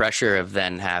 Was the pressure of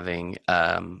then having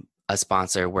a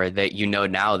sponsor where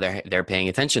now they're paying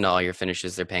attention to all your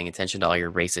finishes, they're paying attention to all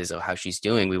your races, oh, how she's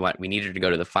doing. We need her to go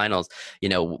to the finals.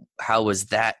 How was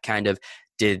that kind of,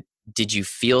 did you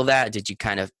feel that? Did you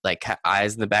kind of like have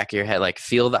eyes in the back of your head, like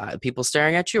feel the people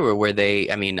staring at you, or were they,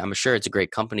 I mean, I'm sure it's a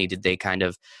great company. Did they kind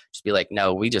of just be like,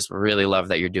 no, we just really love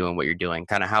that you're doing what you're doing?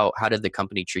 Kind of how did the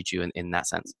company treat you in that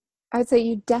sense? I would say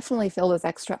you definitely feel those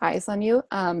extra eyes on you.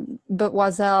 But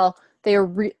Oiselle,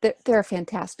 they're a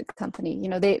fantastic company.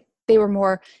 They were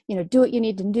more, do what you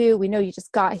need to do. We know you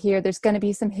just got here. There's going to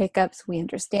be some hiccups. We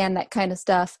understand that kind of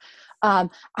stuff.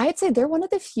 I'd say they're one of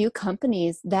the few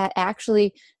companies that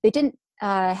actually, they didn't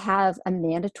have a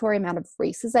mandatory amount of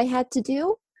races I had to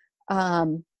do.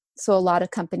 So a lot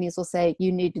of companies will say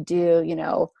you need to do,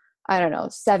 I don't know,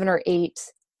 7 or 8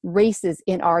 races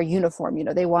in our uniform.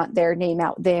 They want their name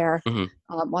out there.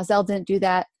 Mm-hmm. Oiselle didn't do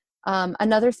that.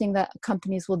 Another thing that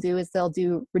companies will do is they'll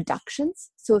do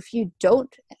reductions. So if you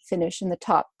don't finish in the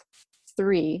top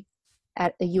 3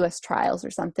 at a US trials or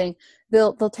something,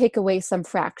 they'll take away some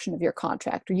fraction of your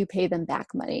contract, or you pay them back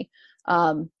money.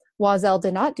 Oiselle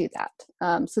did not do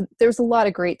that. So there's a lot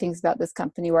of great things about this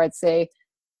company where I'd say,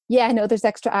 yeah, I know there's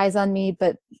extra eyes on me,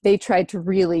 but they tried to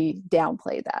really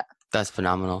downplay that. That's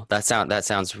phenomenal. That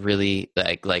sounds really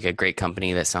like a great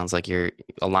company. That sounds like they're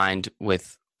aligned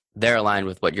with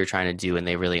what you're trying to do, and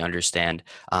they really understand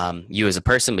you as a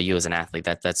person, but you as an athlete.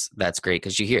 That's great,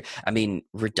 because you hear, I mean,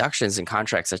 reductions in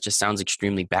contracts, that just sounds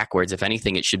extremely backwards. If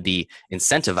anything, it should be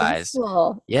incentivized.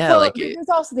 Yeah, well, there's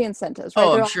also the incentives, right?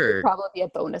 Oh, There'll I'm sure. probably be a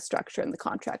bonus structure in the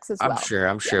contracts as well.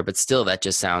 I'm sure, but still, that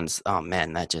just sounds, oh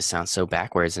man, that just sounds so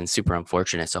backwards and super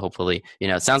unfortunate. So hopefully,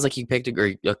 it sounds like you picked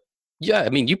yeah, I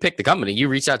mean, you picked the company, you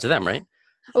reached out to them, right?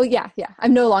 Oh yeah.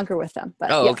 I'm no longer with them,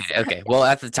 but Oh, yes. okay, okay. Well,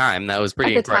 at the time, that was At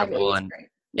pretty the time, it incredible, was and great.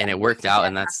 and Yeah, it worked out,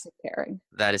 and fantastic pairing.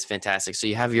 that is fantastic. So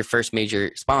you have your first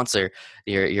major sponsor.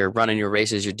 You're running your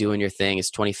races. You're doing your thing.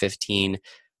 It's 2015.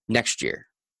 Next year,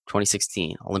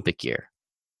 2016 Olympic year.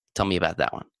 Tell me about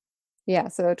that one. Yeah,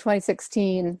 so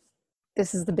 2016,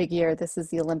 this is the big year. This is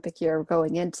the Olympic year we're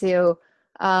going into.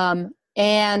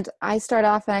 And I start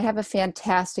off and I have a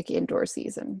fantastic indoor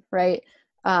season, right?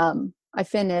 I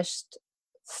finished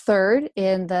third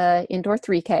in the indoor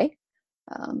 3K.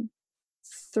 Um,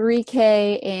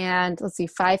 3K and let's see,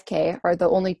 5K are the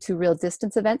only two real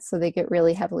distance events, so they get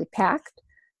really heavily packed.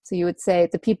 So you would say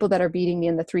the people that are beating me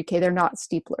in the 3K, they're not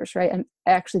steeplers, right? And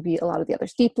I actually beat a lot of the other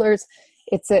steeplers.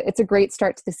 It's a great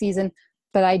start to the season,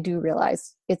 but I do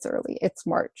realize it's early. It's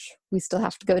March. We still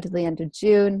have to go to the end of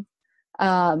June,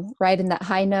 right in that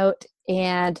high note.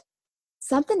 And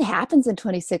something happens in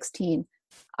 2016.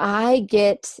 I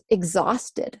get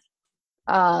exhausted.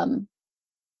 Um,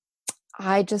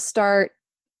 I just start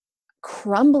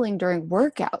crumbling during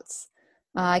workouts.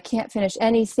 I can't finish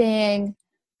anything.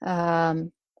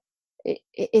 Um,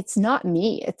 it's not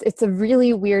me. It's a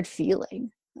really weird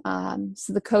feeling.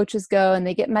 So the coaches go and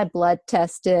they get my blood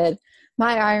tested.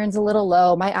 My iron's a little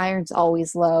low. My iron's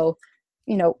always low.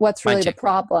 What's Mine really too. the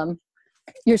problem?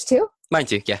 Yours too? Mine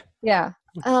too. Yeah. Yeah.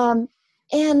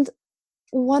 And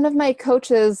one of my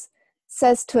coaches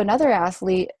says to another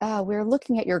athlete, we're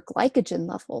looking at your glycogen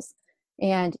levels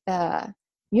and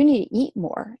you need to eat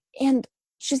more. And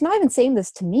she's not even saying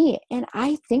this to me. And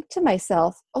I think to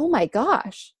myself, oh my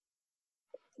gosh,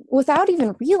 without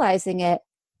even realizing it,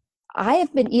 I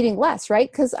have been eating less, right?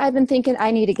 Because I've been thinking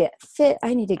I need to get fit,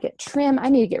 I need to get trim, I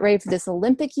need to get ready for this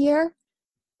Olympic year.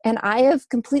 And I have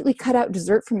completely cut out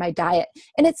dessert from my diet.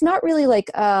 And it's not really like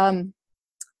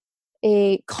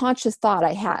a conscious thought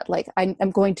I had, like I'm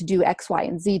going to do X, Y,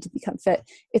 and Z to become fit.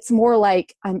 It's more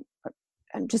like I'm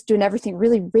just doing everything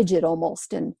really rigid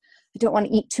almost, and I don't want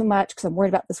to eat too much because I'm worried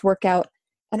about this workout.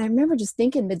 And I remember just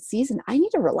thinking mid-season, I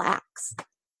need to relax.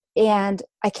 And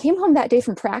I came home that day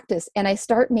from practice and I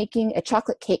start making a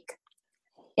chocolate cake.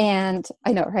 And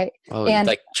I know, right? Oh, And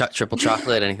like triple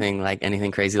chocolate,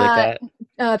 anything crazy like uh,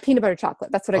 that? peanut butter chocolate.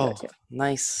 That's what I go Oh, to.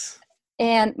 nice.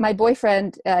 And my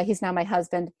boyfriend, he's now my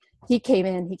husband, he came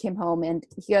home and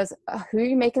he goes, who are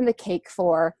you making the cake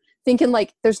for? Thinking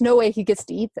like, there's no way he gets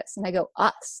to eat this. And I go,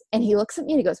 us. And he looks at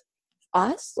me and he goes,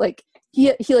 us? Like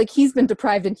he's been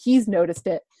deprived and he's noticed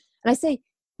it. And I say,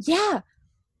 yeah,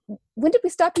 when did we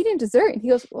stop eating dessert? And he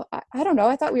goes, well, I don't know.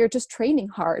 I thought we were just training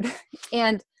hard.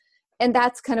 and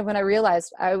that's kind of when I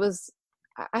realized I was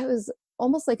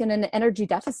almost like in an energy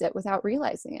deficit without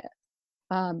realizing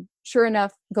it. Sure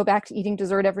enough, go back to eating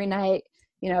dessert every night,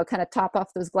 kind of top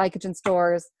off those glycogen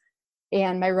stores,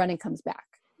 and my running comes back.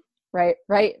 Right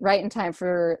in time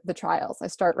for the trials. I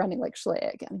start running like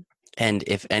Shalea again. And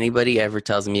if anybody ever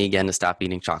tells me again to stop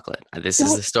eating chocolate, this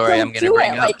is the story I'm Don't going to do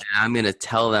bring it. up. And I'm going to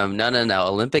tell them, no.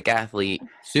 Olympic athlete,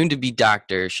 soon to be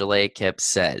doctor, Shalea Kipps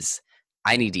says,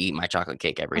 I need to eat my chocolate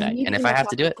cake every I night. need And to if eat I my have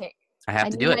to do chocolate it, cake. I have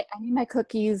to do it. I need my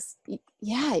cookies.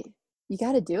 Yeah, you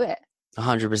got to do it.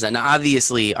 100%. Now,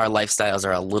 obviously, our lifestyles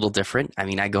are a little different. I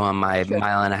mean, I go on my Sure.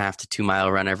 1.5 to 2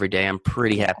 mile run every day. I'm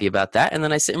pretty happy about that. And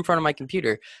then I sit in front of my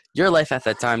computer. Your life at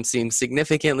that time seems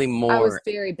significantly I was more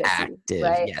very busy, active.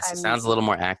 right? Yes, it sounds a little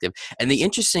more active. And the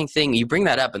interesting thing, you bring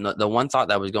that up, and the one thought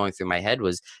that was going through my head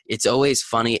was it's always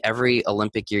funny. Every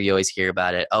Olympic year, you always hear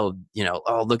about it. Oh,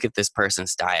 look at this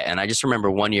person's diet. And I just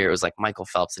remember one year it was like Michael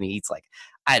Phelps, and he eats like,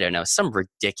 I don't know, some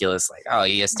ridiculous, like, oh,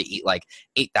 he has to eat like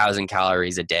 8,000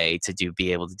 calories a day to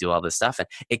be able to do all this stuff. And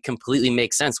it completely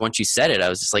makes sense. Once you said it, I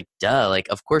was just like, duh, like,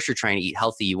 of course you're trying to eat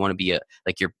healthy. You want to be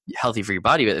you're healthy for your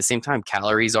body, but at the same time,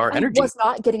 calories are I energy. was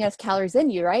not getting enough calories in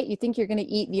you, right? You think you're going to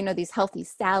eat, these healthy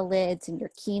salads and your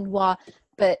quinoa,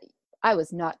 but I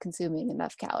was not consuming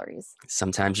enough calories.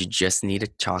 Sometimes you just need a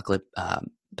chocolate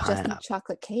Just need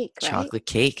chocolate cake, right?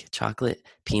 chocolate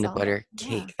peanut butter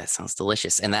cake. That sounds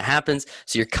delicious. And that happens.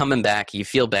 So you're coming back, you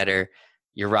feel better,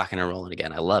 you're rocking and rolling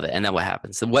again. I love it. And then what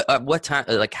happens? So what time,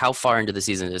 like how far into the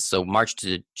season is this? So March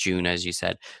to June, as you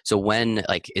said. So when,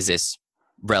 is this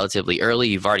relatively early?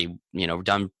 You've already,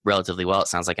 done relatively well. It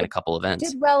sounds like in a couple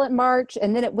events. Did well in March,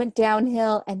 and then it went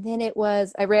downhill, and then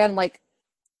I ran like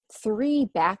 3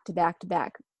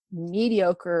 back-to-back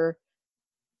mediocre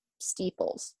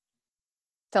steeples.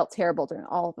 Felt terrible during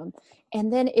all of them.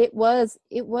 And then it was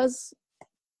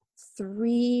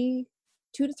 2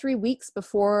 to 3 weeks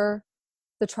before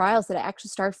the trials that I actually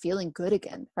started feeling good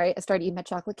again, right? I started eating my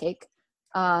chocolate cake,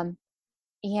 and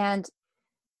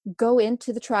go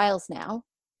into the trials now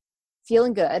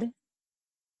feeling good.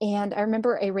 And I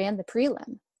remember I ran the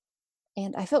prelim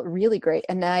and I felt really great.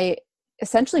 And I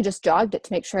essentially just jogged it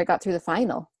to make sure I got through the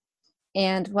final.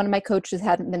 And one of my coaches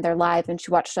hadn't been there live, and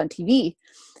she watched on TV,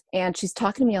 and she's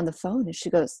talking to me on the phone, and she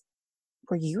goes,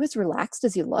 "Were you as relaxed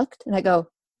as you looked?" And I go,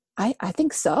 I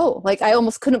think so. Like, I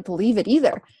almost couldn't believe it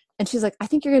either. And she's like, "I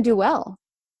think you're going to do well."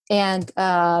 And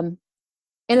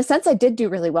in a sense, I did do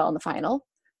really well in the final.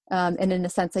 And in a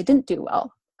sense, I didn't do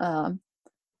well.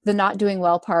 The not doing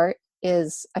well part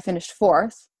is I finished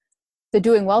fourth. The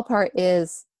doing well part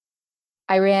is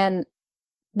I ran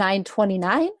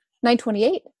 9:29,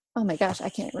 9:28. Oh my gosh, I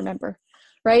can't remember.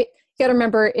 Right? You got to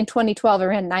remember in 2012, I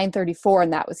ran 9:34,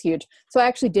 and that was huge. So I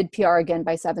actually did PR again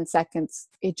by 7 seconds.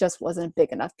 It just wasn't a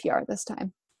big enough PR this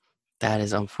time. That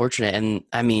is unfortunate. And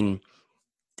I mean,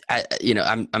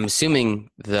 I'm assuming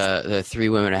the three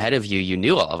women ahead of you, you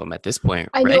knew all of them at this point,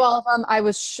 I knew right? all of them. I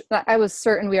was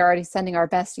certain we were already sending our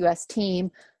best U.S.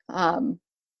 team. But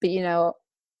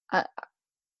uh,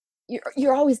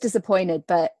 you're always disappointed.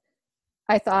 But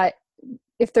I thought,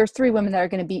 if there's three women that are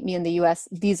going to beat me in the U.S.,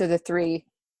 these are the three.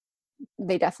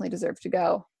 They definitely deserve to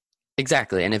go.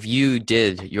 Exactly. And if you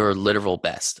did your literal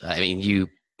best, I mean, you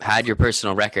had your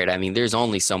personal record. I mean, there's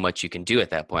only so much you can do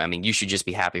at that point. I mean, you should just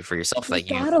be happy for yourself You that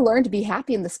you got to learn to be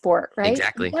happy in the sport, right? You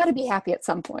exactly. got to be happy at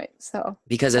some point. So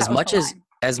Because that was the line.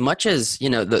 as much as,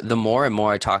 the more and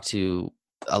more I talk to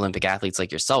Olympic athletes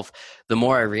like yourself, the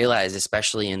more I realize,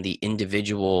 especially in the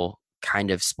individual kind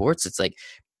of sports, it's like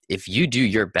if you do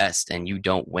your best and you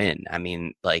don't win, I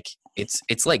mean, like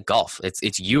it's like golf.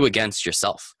 It's you against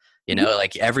yourself. Mhm.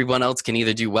 Like everyone else can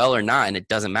either do well or not, and it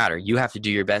doesn't matter. You have to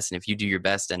do your best, and if you do your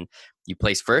best and you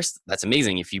place first, that's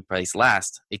amazing. If you place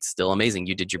last, it's still amazing.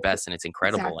 You did your best, and it's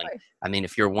incredible. And Exactly. I mean,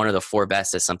 if you're one of the four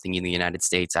best at something in the United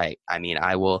States, I mean,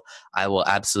 I will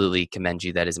absolutely commend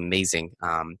you. That is amazing.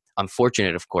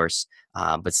 Unfortunate, of course,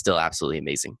 but still absolutely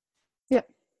amazing. Yep.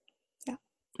 Yeah,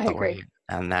 I All agree. right.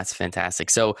 And that's fantastic.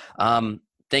 So,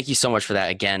 thank you so much for that.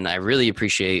 Again, I really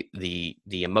appreciate the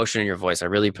emotion in your voice. I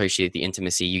really appreciate the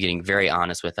intimacy. You getting very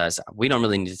honest with us. We don't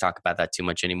really need to talk about that too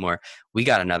much anymore. We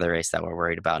got another race that we're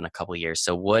worried about in a couple of years.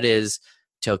 So, what is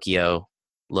Tokyo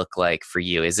look like for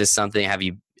you? Is this something?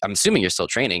 I'm assuming you're still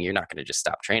training. You're not going to just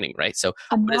stop training, right? So,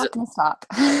 I'm what is not it? going to stop.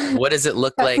 What does it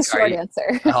look That's the like? Are short you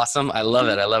answer. awesome? I love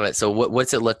it. I love it. So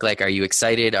what's it look like? Are you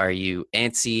excited? Are you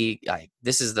antsy?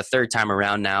 This is the third time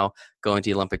around now going to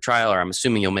the Olympic trial, or I'm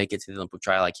assuming you'll make it to the Olympic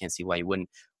trial. I can't see why you wouldn't.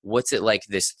 What's it like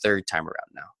this third time around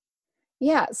now?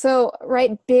 Yeah. So,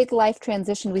 right, big life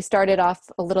transition. We started off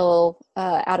a little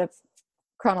out of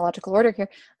chronological order here.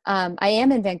 I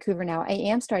am in Vancouver now. I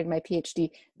am starting my PhD.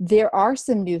 There are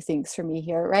some new things for me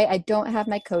here, right? I don't have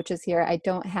my coaches here. I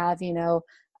don't have,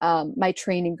 my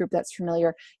training group that's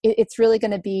familiar. It's really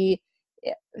going to be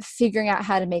figuring out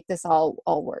how to make this all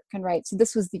work. And right, so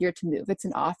this was the year to move. It's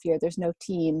an off year. There's no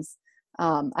teams.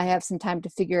 I have some time to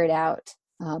figure it out.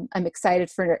 I'm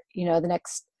excited for the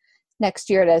next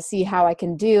year to see how I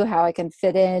can do, how I can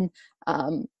fit in.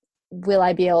 Will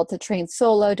I be able to train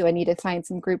solo? Do I need to find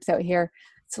some groups out here?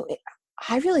 So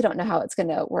I really don't know how it's going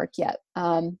to work yet.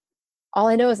 All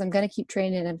I know is I'm going to keep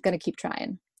training and I'm going to keep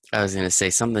trying. I was going to say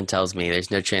something tells me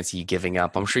there's no chance of you giving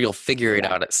up. I'm sure you'll figure it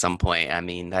Yeah. out at some point. I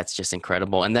mean, that's just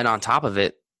incredible. And then on top of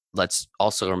it, let's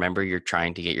also remember you're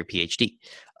trying to get your PhD.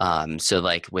 So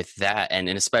like with that, and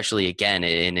especially again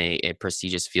in a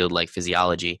prestigious field like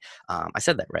physiology, I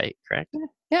said that right, correct? Yeah.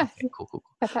 Yeah. Okay, cool.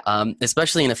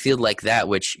 Especially in a field like that,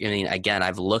 which I mean, again,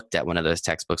 I've looked at one of those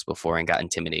textbooks before and got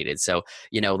intimidated. So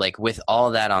like with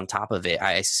all that on top of it,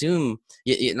 I assume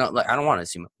like I don't want to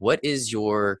assume. What is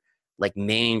your like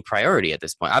main priority at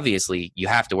this point? Obviously, you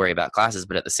have to worry about classes,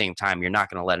 but at the same time, you're not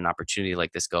going to let an opportunity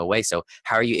like this go away. So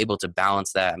how are you able to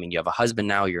balance that? I mean, you have a husband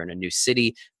now, you're in a new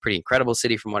city, pretty incredible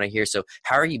city from what I hear. So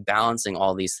how are you balancing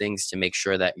all these things to make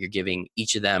sure that you're giving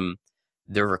each of them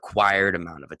the required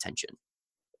amount of attention?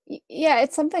 Yeah,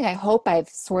 it's something I hope I've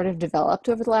sort of developed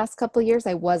over the last couple of years.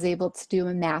 I was able to do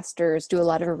a master's, do a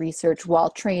lot of research while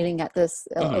training at this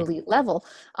Hmm. elite level.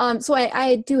 So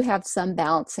I do have some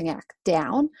balancing act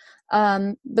down,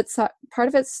 but part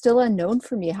of it's still unknown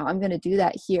for me how I'm going to do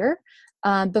that here.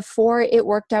 Before it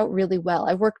worked out really well.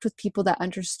 I worked with people that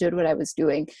understood what I was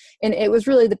doing, and it was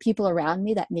really the people around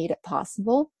me that made it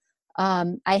possible.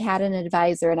 I had an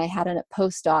advisor and I had a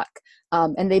postdoc,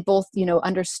 and they both,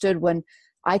 understood when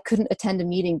I couldn't attend a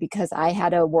meeting because I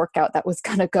had a workout that was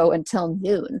going to go until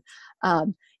noon.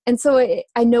 And so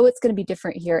I know it's going to be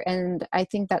different here. And I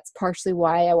think that's partially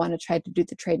why I want to try to do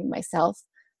the training myself.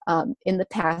 In the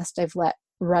past, I've let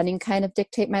running kind of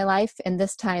dictate my life. And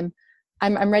this time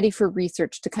I'm ready for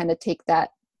research to kind of take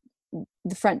that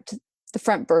the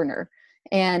front burner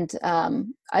and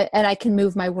I can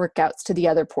move my workouts to the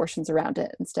other portions around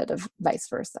it instead of vice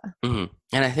versa. And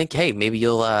I think, hey, maybe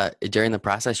you'll during the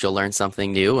process you'll learn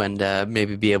something new and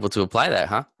maybe be able to apply that,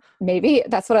 huh? Maybe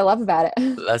that's what I love about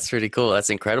it. That's pretty cool. That's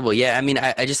incredible. Yeah, I mean,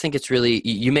 I just think it's really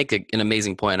you make an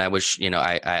amazing point. I wish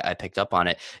I picked up on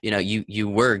it. You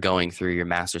were going through your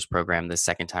master's program the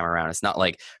second time around. It's not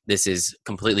like this is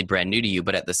completely brand new to you,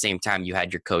 but at the same time, you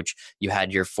had your coach, you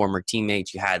had your former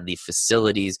teammates, you had the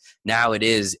facilities. Now it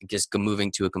is just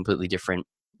moving to a completely different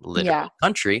literal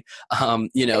country.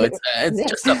 It's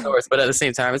just up north, but at the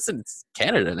same time, it's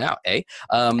Canada now, eh?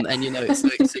 So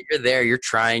you're there, you're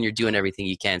trying, you're doing everything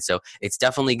you can. So it's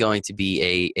definitely going to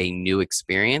be a new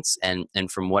experience, and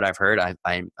from what I've heard,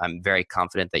 I'm very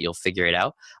confident that you'll figure it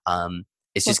out.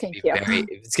 It's just gonna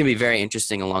be very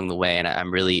interesting along the way, and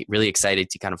I'm really really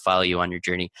excited to kind of follow you on your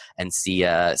journey and see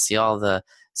all the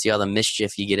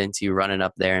mischief you get into running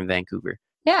up there in Vancouver.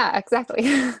 Yeah, exactly.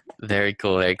 Very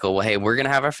cool. Very cool. Well, hey, we're going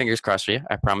to have our fingers crossed for you.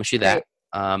 I promise you that.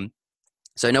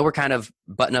 So I know we're kind of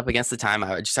butting up against the time.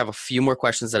 I just have a few more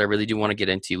questions that I really do want to get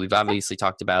into. We've obviously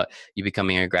talked about you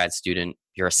becoming a grad student.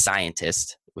 You're a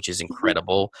scientist, which is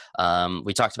incredible.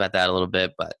 We talked about that a little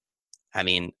bit, but I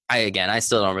mean, I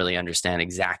still don't really understand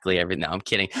exactly everything. No, I'm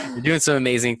kidding. You're doing some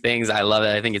amazing things. I love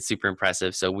it. I think it's super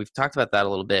impressive. So we've talked about that a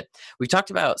little bit. We've talked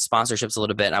about sponsorships a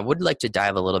little bit. And I would like to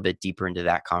dive a little bit deeper into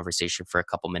that conversation for a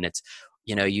couple minutes.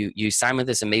 You signed with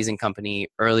this amazing company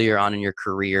earlier on in your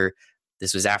career.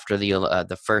 This was after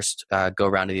the first go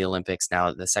round of the Olympics.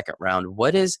 Now the second round.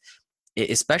 What is,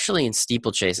 especially in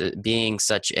steeplechase, being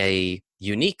such a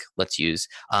unique, let's use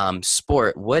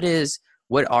sport? What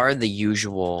are the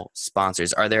usual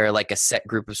sponsors? Are there like a set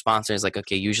group of sponsors? Like,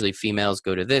 okay, usually females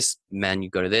go to this, men you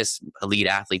go to this, elite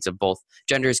athletes of both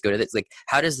genders go to this. Like,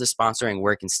 how does the sponsoring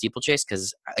work in steeplechase?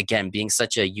 Because again, being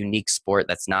such a unique sport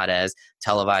that's not as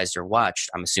televised or watched,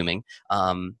 I'm assuming.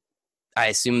 I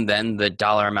assume then the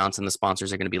dollar amounts and the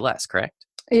sponsors are going to be less, correct?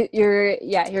 You're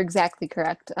exactly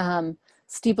correct.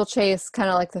 Steeplechase, kind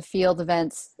of like the field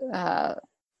events,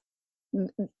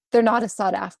 they're not as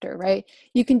sought after, right?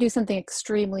 You can do something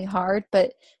extremely hard,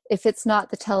 but if it's not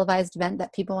the televised event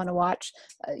that people want to watch,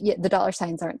 the dollar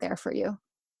signs aren't there for you.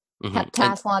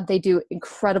 Heptathlon, they do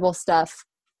incredible stuff.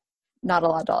 Not a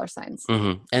lot of dollar signs.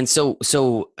 And so,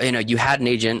 you had an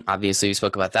agent, obviously you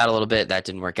spoke about that a little bit. That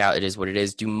didn't work out. It is what it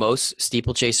is. Do most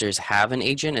steeplechasers have an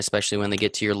agent, especially when they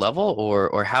get to your level,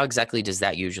 or how exactly does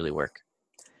that usually work?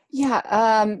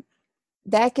 Yeah.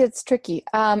 That gets tricky.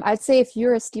 I'd say if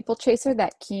you're a steeplechaser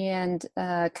that can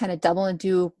kind of double and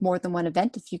do more than one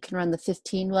event, if you can run the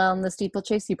 15 well in the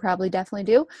steeplechase, you probably definitely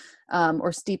do.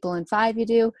 Or steeple in 5, you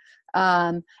do.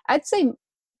 I'd say,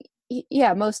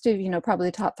 yeah, most of, probably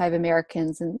the top 5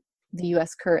 Americans in the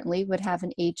US currently would have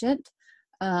an agent.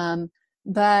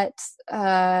 But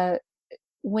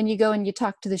when you go and you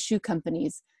talk to the shoe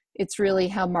companies, it's really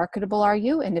how marketable are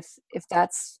you? And if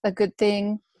that's a good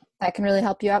thing, that can really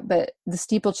help you out, but the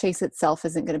steeplechase itself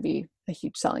isn't going to be a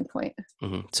huge selling point.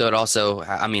 So it also,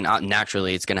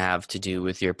 naturally it's going to have to do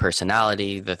with your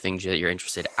personality, the things that you're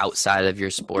interested outside of your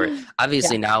sport.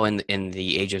 Obviously now in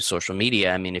the age of social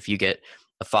media, I mean, if you get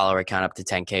a follower count up to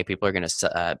 10K, people are going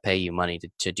to pay you money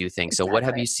to do things. Exactly. So what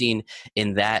have you seen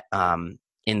in that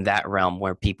realm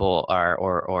where people are,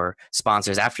 or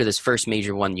sponsors after this first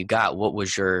major one you got? What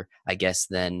was your, I guess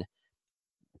then,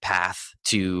 path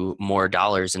to more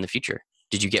dollars in the future?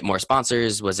 Did you get more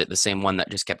sponsors? Was it the same one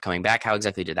that just kept coming back? How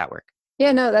exactly did that work?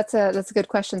 Yeah, no, that's a good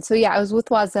question. So yeah, I was with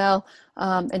Oiselle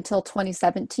until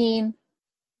 2017.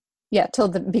 Yeah, till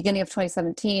the beginning of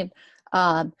 2017.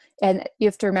 And you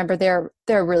have to remember they're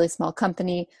a really small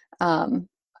company. I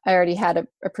already had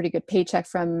a pretty good paycheck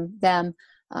from them,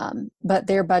 but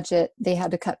their budget they had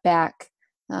to cut back.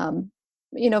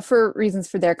 For reasons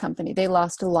for their company. They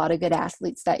lost a lot of good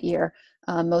athletes that year,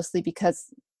 mostly because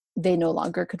they no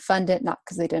longer could fund it, not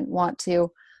because they didn't want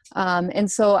to. And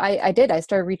so I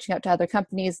started reaching out to other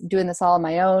companies, doing this all on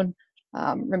my own,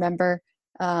 remember.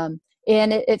 And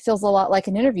it feels a lot like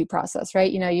an interview process, right?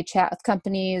 You chat with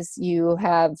companies, you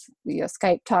have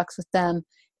Skype talks with them.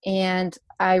 And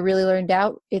I really learned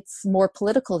out it's more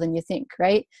political than you think,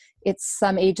 right? It's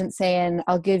some agent saying,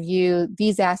 I'll give you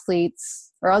these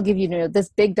athletes, or I'll give you, this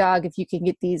big dog if you can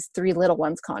get these 3 little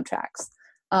ones contracts.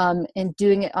 And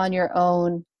doing it on your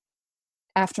own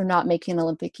after not making an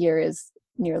Olympic year is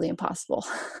nearly impossible.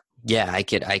 Yeah, I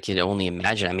could only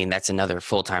imagine. I mean, that's another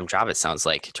full-time job. It sounds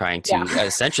like trying to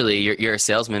essentially you're a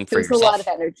salesman for yourself. There's a lot of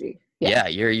energy. Yeah,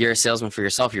 you're a salesman for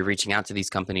yourself. You're reaching out to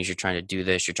these companies. You're trying to do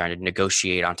this. You're trying to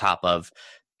negotiate on top of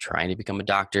trying to become a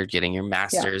doctor, getting your Yeah.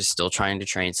 master's, still trying to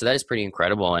train. So that is pretty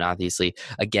incredible. And obviously,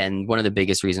 again, one of the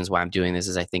biggest reasons why I'm doing this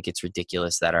is I think it's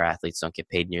ridiculous that our athletes don't get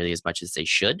paid nearly as much as they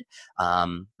should.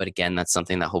 But again, that's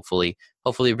something that hopefully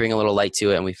we bring a little light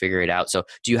to it and we figure it out. So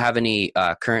do you have any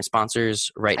current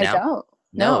sponsors right I now? don't.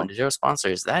 No, No. zero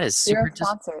sponsors. That is Zero super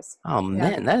sponsors. oh Yeah.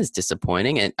 man, that is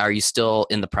disappointing. And are you still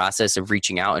in the process of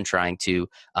reaching out and trying to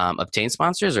obtain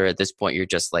sponsors, or at this point you're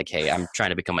just like, hey, I'm trying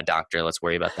to become a doctor. Let's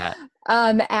worry about that.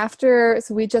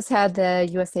 So we just had the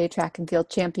USA Track and Field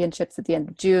Championships at the end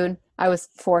of June. I was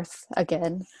fourth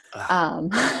again.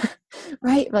 Um,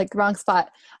 right, like wrong spot.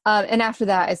 And after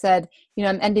that, I said,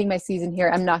 I'm ending my season here.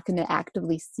 I'm not going to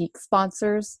actively seek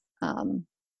sponsors.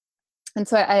 And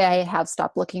so I have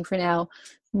stopped looking for now.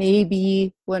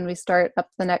 Maybe when we start up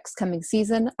the next coming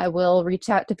season, I will reach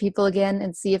out to people again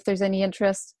and see if there's any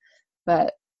interest.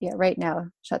 But yeah, right now,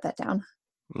 shut that down.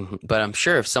 But I'm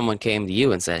sure if someone came to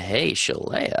you and said, hey,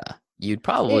 Shalea, you'd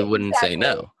probably wouldn't say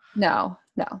no. No.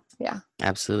 Yeah.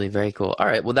 Absolutely. Very cool. All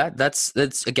right. Well, that's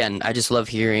again, I just love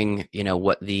hearing,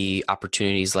 what the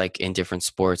opportunities like in different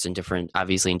sports and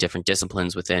obviously in different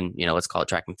disciplines within, let's call it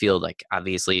track and field. Like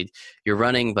obviously you're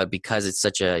running, but because it's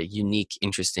such a unique,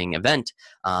 interesting event,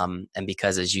 and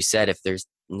because as you said, if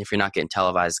you're not getting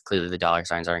televised, clearly the dollar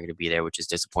signs aren't going to be there, which is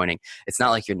disappointing. It's not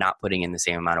like you're not putting in the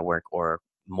same amount of work or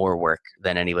more work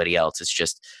than anybody else. It's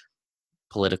just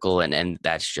political and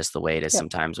that's just the way it is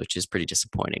sometimes, which is pretty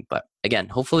disappointing. But again,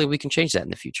 hopefully we can change that in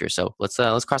the future. So let's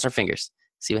cross our fingers,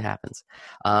 see what happens.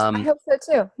 I hope so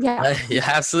too. Yeah. Yeah,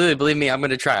 absolutely. Believe me, I'm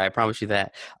going to try. I promise you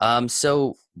that.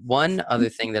 So one other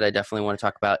thing that I definitely want to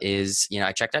talk about is,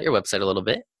 I checked out your website a little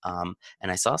bit,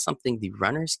 and I saw something, the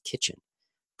Runner's Kitchen.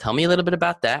 Tell me a little bit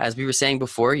about that. As we were saying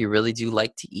before, you really do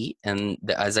like to eat, and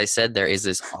as I said, there's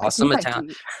an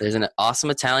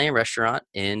awesome Italian restaurant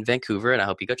in Vancouver, and I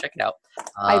hope you go check it out.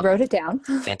 I wrote it down.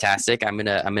 Fantastic. I'm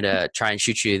gonna try and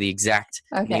shoot you the exact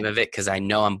name of it because I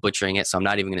know I'm butchering it, so I'm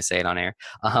not even gonna say it on air.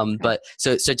 But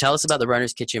so tell us about the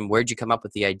Runner's Kitchen. Where'd you come up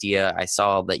with the idea? I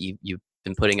saw that you've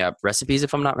been putting up recipes,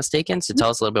 if I'm not mistaken. So tell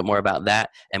us a little bit more about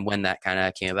that and when that kind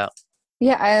of came about.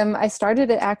 Yeah, I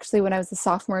started it actually when I was a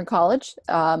sophomore in college.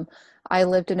 I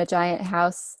lived in a giant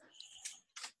house.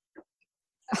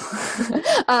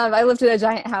 I lived in a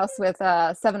giant house with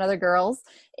 7 other girls,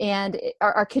 and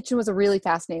our kitchen was a really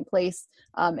fascinating place.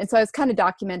 And so I was kind of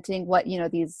documenting what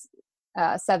these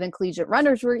 7 collegiate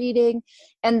runners were eating,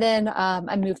 and then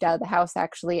I moved out of the house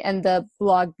actually, and the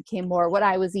blog became more what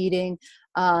I was eating.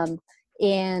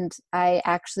 And I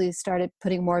actually started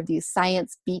putting more of these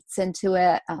science beats into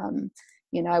it.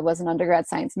 I was an undergrad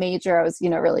science major. I was,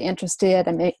 really interested.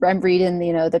 I'm reading,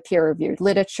 the peer-reviewed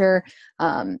literature.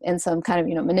 And so I'm kind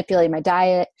of, manipulating my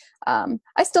diet.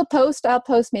 I still post. I'll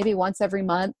post maybe once every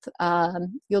month.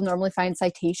 You'll normally find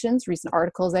citations, recent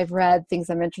articles I've read, things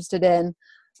I'm interested in.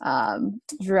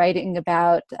 Writing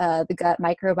about the gut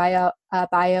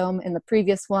microbiome in the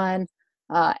previous one,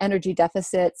 energy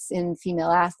deficits in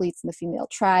female athletes in the female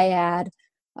triad.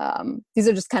 These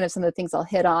are just kind of some of the things I'll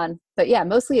hit on, but yeah,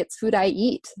 mostly it's food I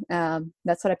eat.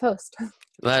 That's what I post.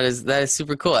 That is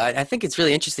super cool. I think it's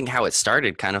really interesting how it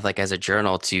started kind of like as a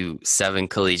journal to 7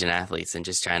 collegiate athletes and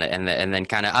just trying to, and then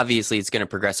kind of obviously it's going to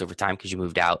progress over time because you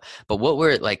moved out, but what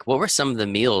were some of the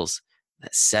meals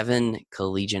that 7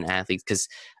 collegiate athletes, because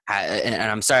and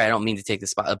I'm sorry, I don't mean to take the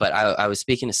spot, but I was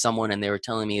speaking to someone and they were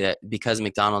telling me that because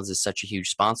McDonald's is such a huge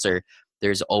sponsor,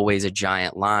 there's always a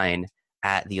giant line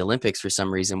at the Olympics for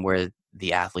some reason where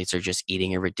the athletes are just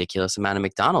eating a ridiculous amount of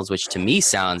McDonald's, which to me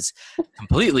sounds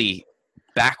completely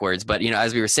backwards. But,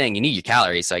 as we were saying, you need your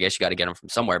calories. So I guess you got to get them from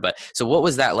somewhere. But so what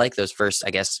was that like those first, I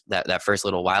guess that first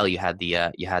little while you had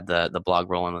the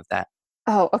blog rolling with that?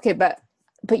 Oh, okay. But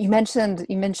you mentioned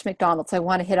McDonald's. So I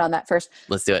want to hit on that first.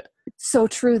 Let's do it. It's so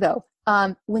true though.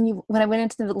 When I went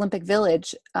into the Olympic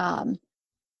Village,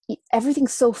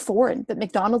 everything's so foreign, but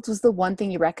McDonald's was the one thing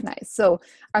you recognize. So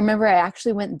I remember I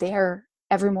actually went there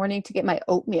every morning to get my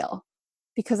oatmeal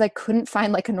because I couldn't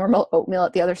find like a normal oatmeal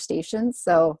at the other stations.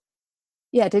 So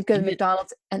yeah, I did go to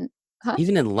McDonald's and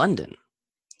even in London.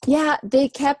 Yeah, they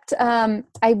kept,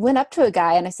 I went up to a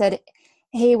guy and I said,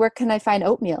 hey, where can I find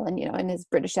oatmeal? And, in his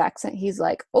British accent, he's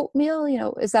like,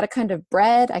 oatmeal, is that a kind of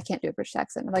bread? I can't do a British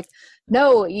accent. I'm like,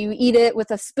 no, you eat it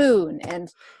with a spoon.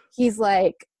 And he's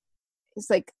like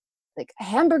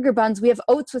hamburger buns. We have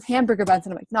oats with hamburger buns.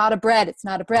 And I'm like, not a bread. It's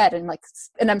not a bread. And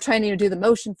I'm trying to do the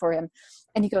motion for him.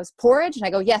 And he goes, porridge? And I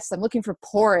go, yes, I'm looking for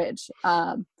porridge.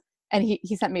 And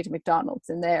he sent me to McDonald's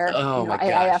in there. Oh my gosh.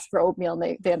 I asked for oatmeal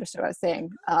and they understood what I was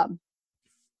saying.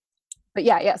 But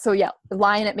yeah. So yeah, the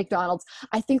line at McDonald's.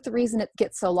 I think the reason it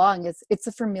gets so long is it's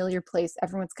a familiar place.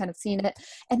 Everyone's kind of seen it.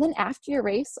 And then after your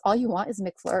race, all you want is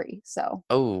McFlurry. So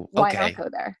Oh, why not okay. go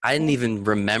there? I didn't Yeah. even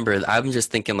remember. I'm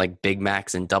just thinking like Big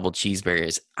Macs and double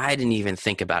cheeseburgers. I didn't even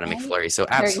think about a Right? McFlurry. So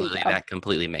There you absolutely, go. that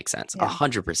completely makes sense. Yeah.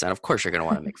 100%. Of course, you're going to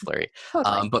want a McFlurry.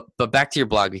 Totally. But back to your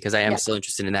blog because I am Yeah. still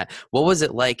interested in that. What was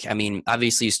it like? I mean,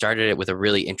 obviously you started it with a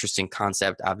really interesting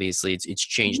concept. Obviously, it's Mhm.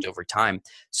 changed over time.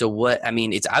 So what? I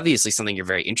mean, it's obviously something you're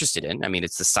very interested in. I mean,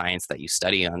 it's the science that you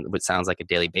study on what sounds like a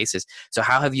daily basis. So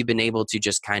how have you been able to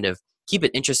just kind of keep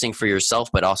it interesting for yourself,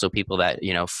 but also people that,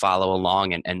 follow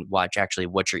along and watch actually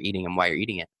what you're eating and why you're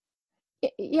eating it?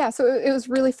 Yeah, so it was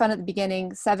really fun at the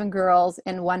beginning. 7 girls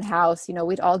in one house.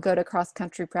 We'd all go to cross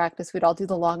country practice. We'd all do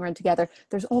the long run together.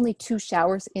 There's only 2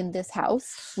 showers in this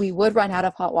house. We would run out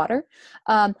of hot water,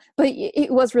 but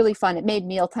it was really fun. It made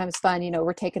meal times fun.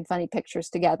 We're taking funny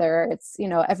pictures together. It's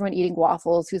everyone eating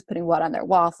waffles. Who's putting what on their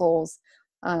waffles?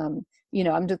 I'm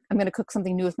going to cook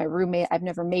something new with my roommate. I've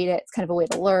never made it. It's kind of a way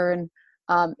to learn.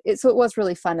 So it was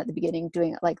really fun at the beginning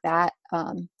doing it like that.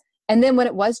 And then when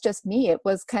it was just me, it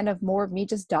was kind of more of me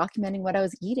just documenting what I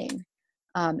was eating.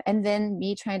 And then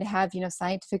me trying to have,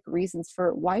 scientific reasons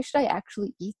for why should I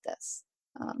actually eat this?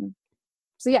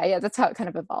 So yeah, that's how it kind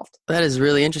of evolved. That is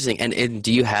really interesting. And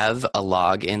do you have a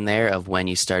log in there of when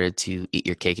you started to eat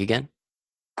your cake again?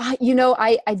 I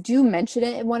do mention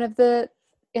it in one of the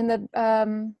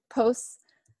posts.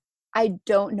 I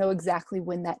don't know exactly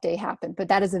when that day happened, but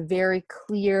that is a very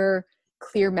clear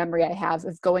memory I have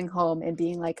of going home and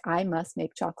being like, I must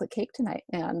make chocolate cake tonight,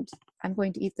 and I'm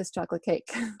going to eat this chocolate cake.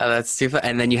 Oh, that's too fun.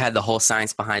 And then you had the whole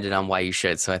science behind it on why you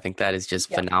should. So I think that is just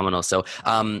Yeah. phenomenal. So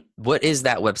what is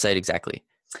that website exactly?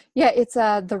 Yeah, it's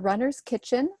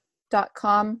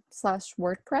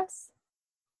therunnerskitchen.com/WordPress.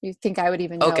 You think I would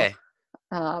even know? Okay.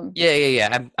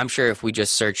 Yeah. I'm sure if we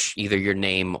just search either your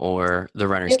name or the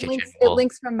Runner's It Kitchen, links. It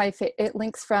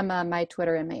links from my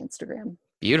Twitter and my Instagram.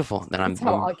 beautiful. Then That's I'm,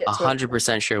 how I'm I'll get to it.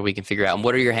 100% sure we can figure out. And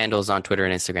what are your handles on Twitter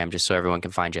and Instagram, just so everyone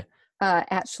can find you?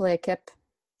 At Shalea Kip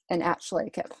and at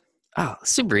Shalea Kip. Oh,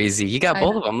 super easy. You got I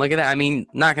both know. of them. Look at that. I mean,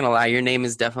 not gonna lie, your name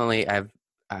is definitely. I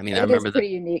It is remember pretty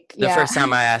unique. the Yeah. first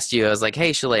time I asked you, I was like,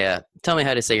 "Hey, Shalea, tell me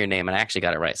how to say your name," and I actually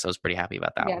got it right. So I was pretty happy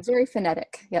about that Yeah, one. very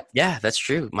phonetic. Yep. Yeah, that's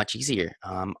true. Much easier.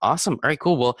 Awesome. All right,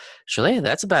 cool. Well, Shalea,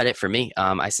 that's about it for me.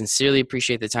 I sincerely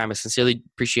appreciate the time. I sincerely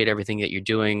appreciate everything that you're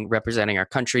doing, representing our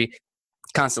country,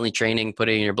 constantly training,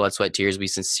 putting in your blood, sweat, tears. We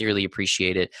sincerely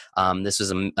appreciate it. This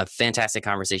was a fantastic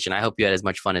conversation. I hope you had as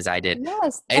much fun as I did.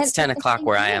 Yes, It's 10 and o'clock thank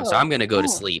where I am, so you. I'm going to go to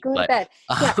Oh, sleep. go to But, bed.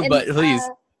 Yeah, and but please,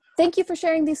 thank you for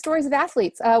sharing these stories of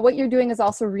athletes. What you're doing is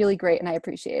also really great, and I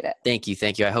appreciate it. thank you.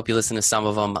 Thank you. I hope you listen to some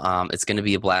of them. It's going to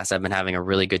be a blast. I've been having a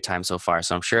really good time so far,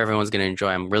 so I'm sure everyone's going to enjoy.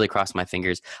 I'm really crossing my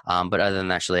fingers. But other than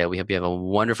that, Shalea, we hope you have a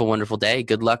wonderful, wonderful day.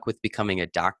 Good luck with becoming a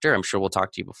doctor. I'm sure we'll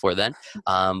talk to you before then.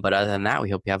 But other than that,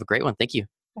 we hope you have a great one. Thank you.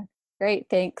 Great,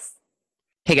 thanks.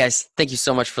 Hey guys, thank you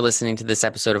so much for listening to this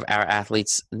episode of Our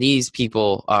Athletes. These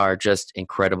people are just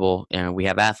incredible, and we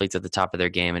have athletes at the top of their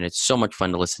game, and it's so much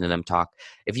fun to listen to them talk.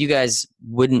 If you guys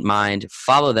wouldn't mind,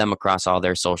 follow them across all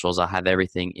their socials. I'll have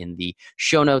everything in the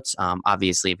show notes.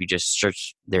 Obviously, if you just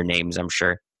search their names, I'm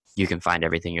sure you can find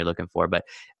everything you're looking for. But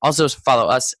also follow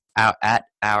us out at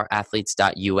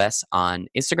ourathletes.us on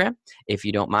Instagram. If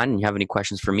you don't mind and you have any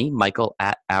questions for me, Michael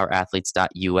at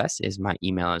ourathletes.us is my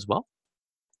email as well.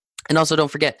 And also don't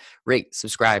forget, rate,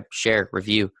 subscribe, share,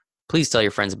 review. Please tell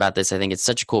your friends about this. I think it's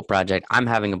such a cool project. I'm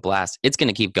having a blast. It's going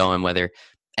to keep going whether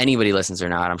anybody listens or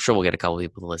not. I'm sure we'll get a couple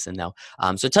people to listen though.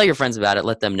 So tell your friends about it.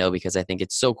 Let them know because I think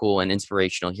it's so cool and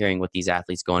inspirational hearing what these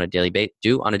athletes go on a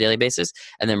do on a daily basis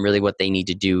and then really what they need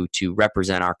to do to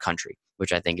represent our country,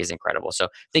 which I think is incredible. So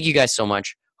thank you guys so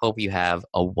much. Hope you have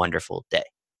a wonderful day.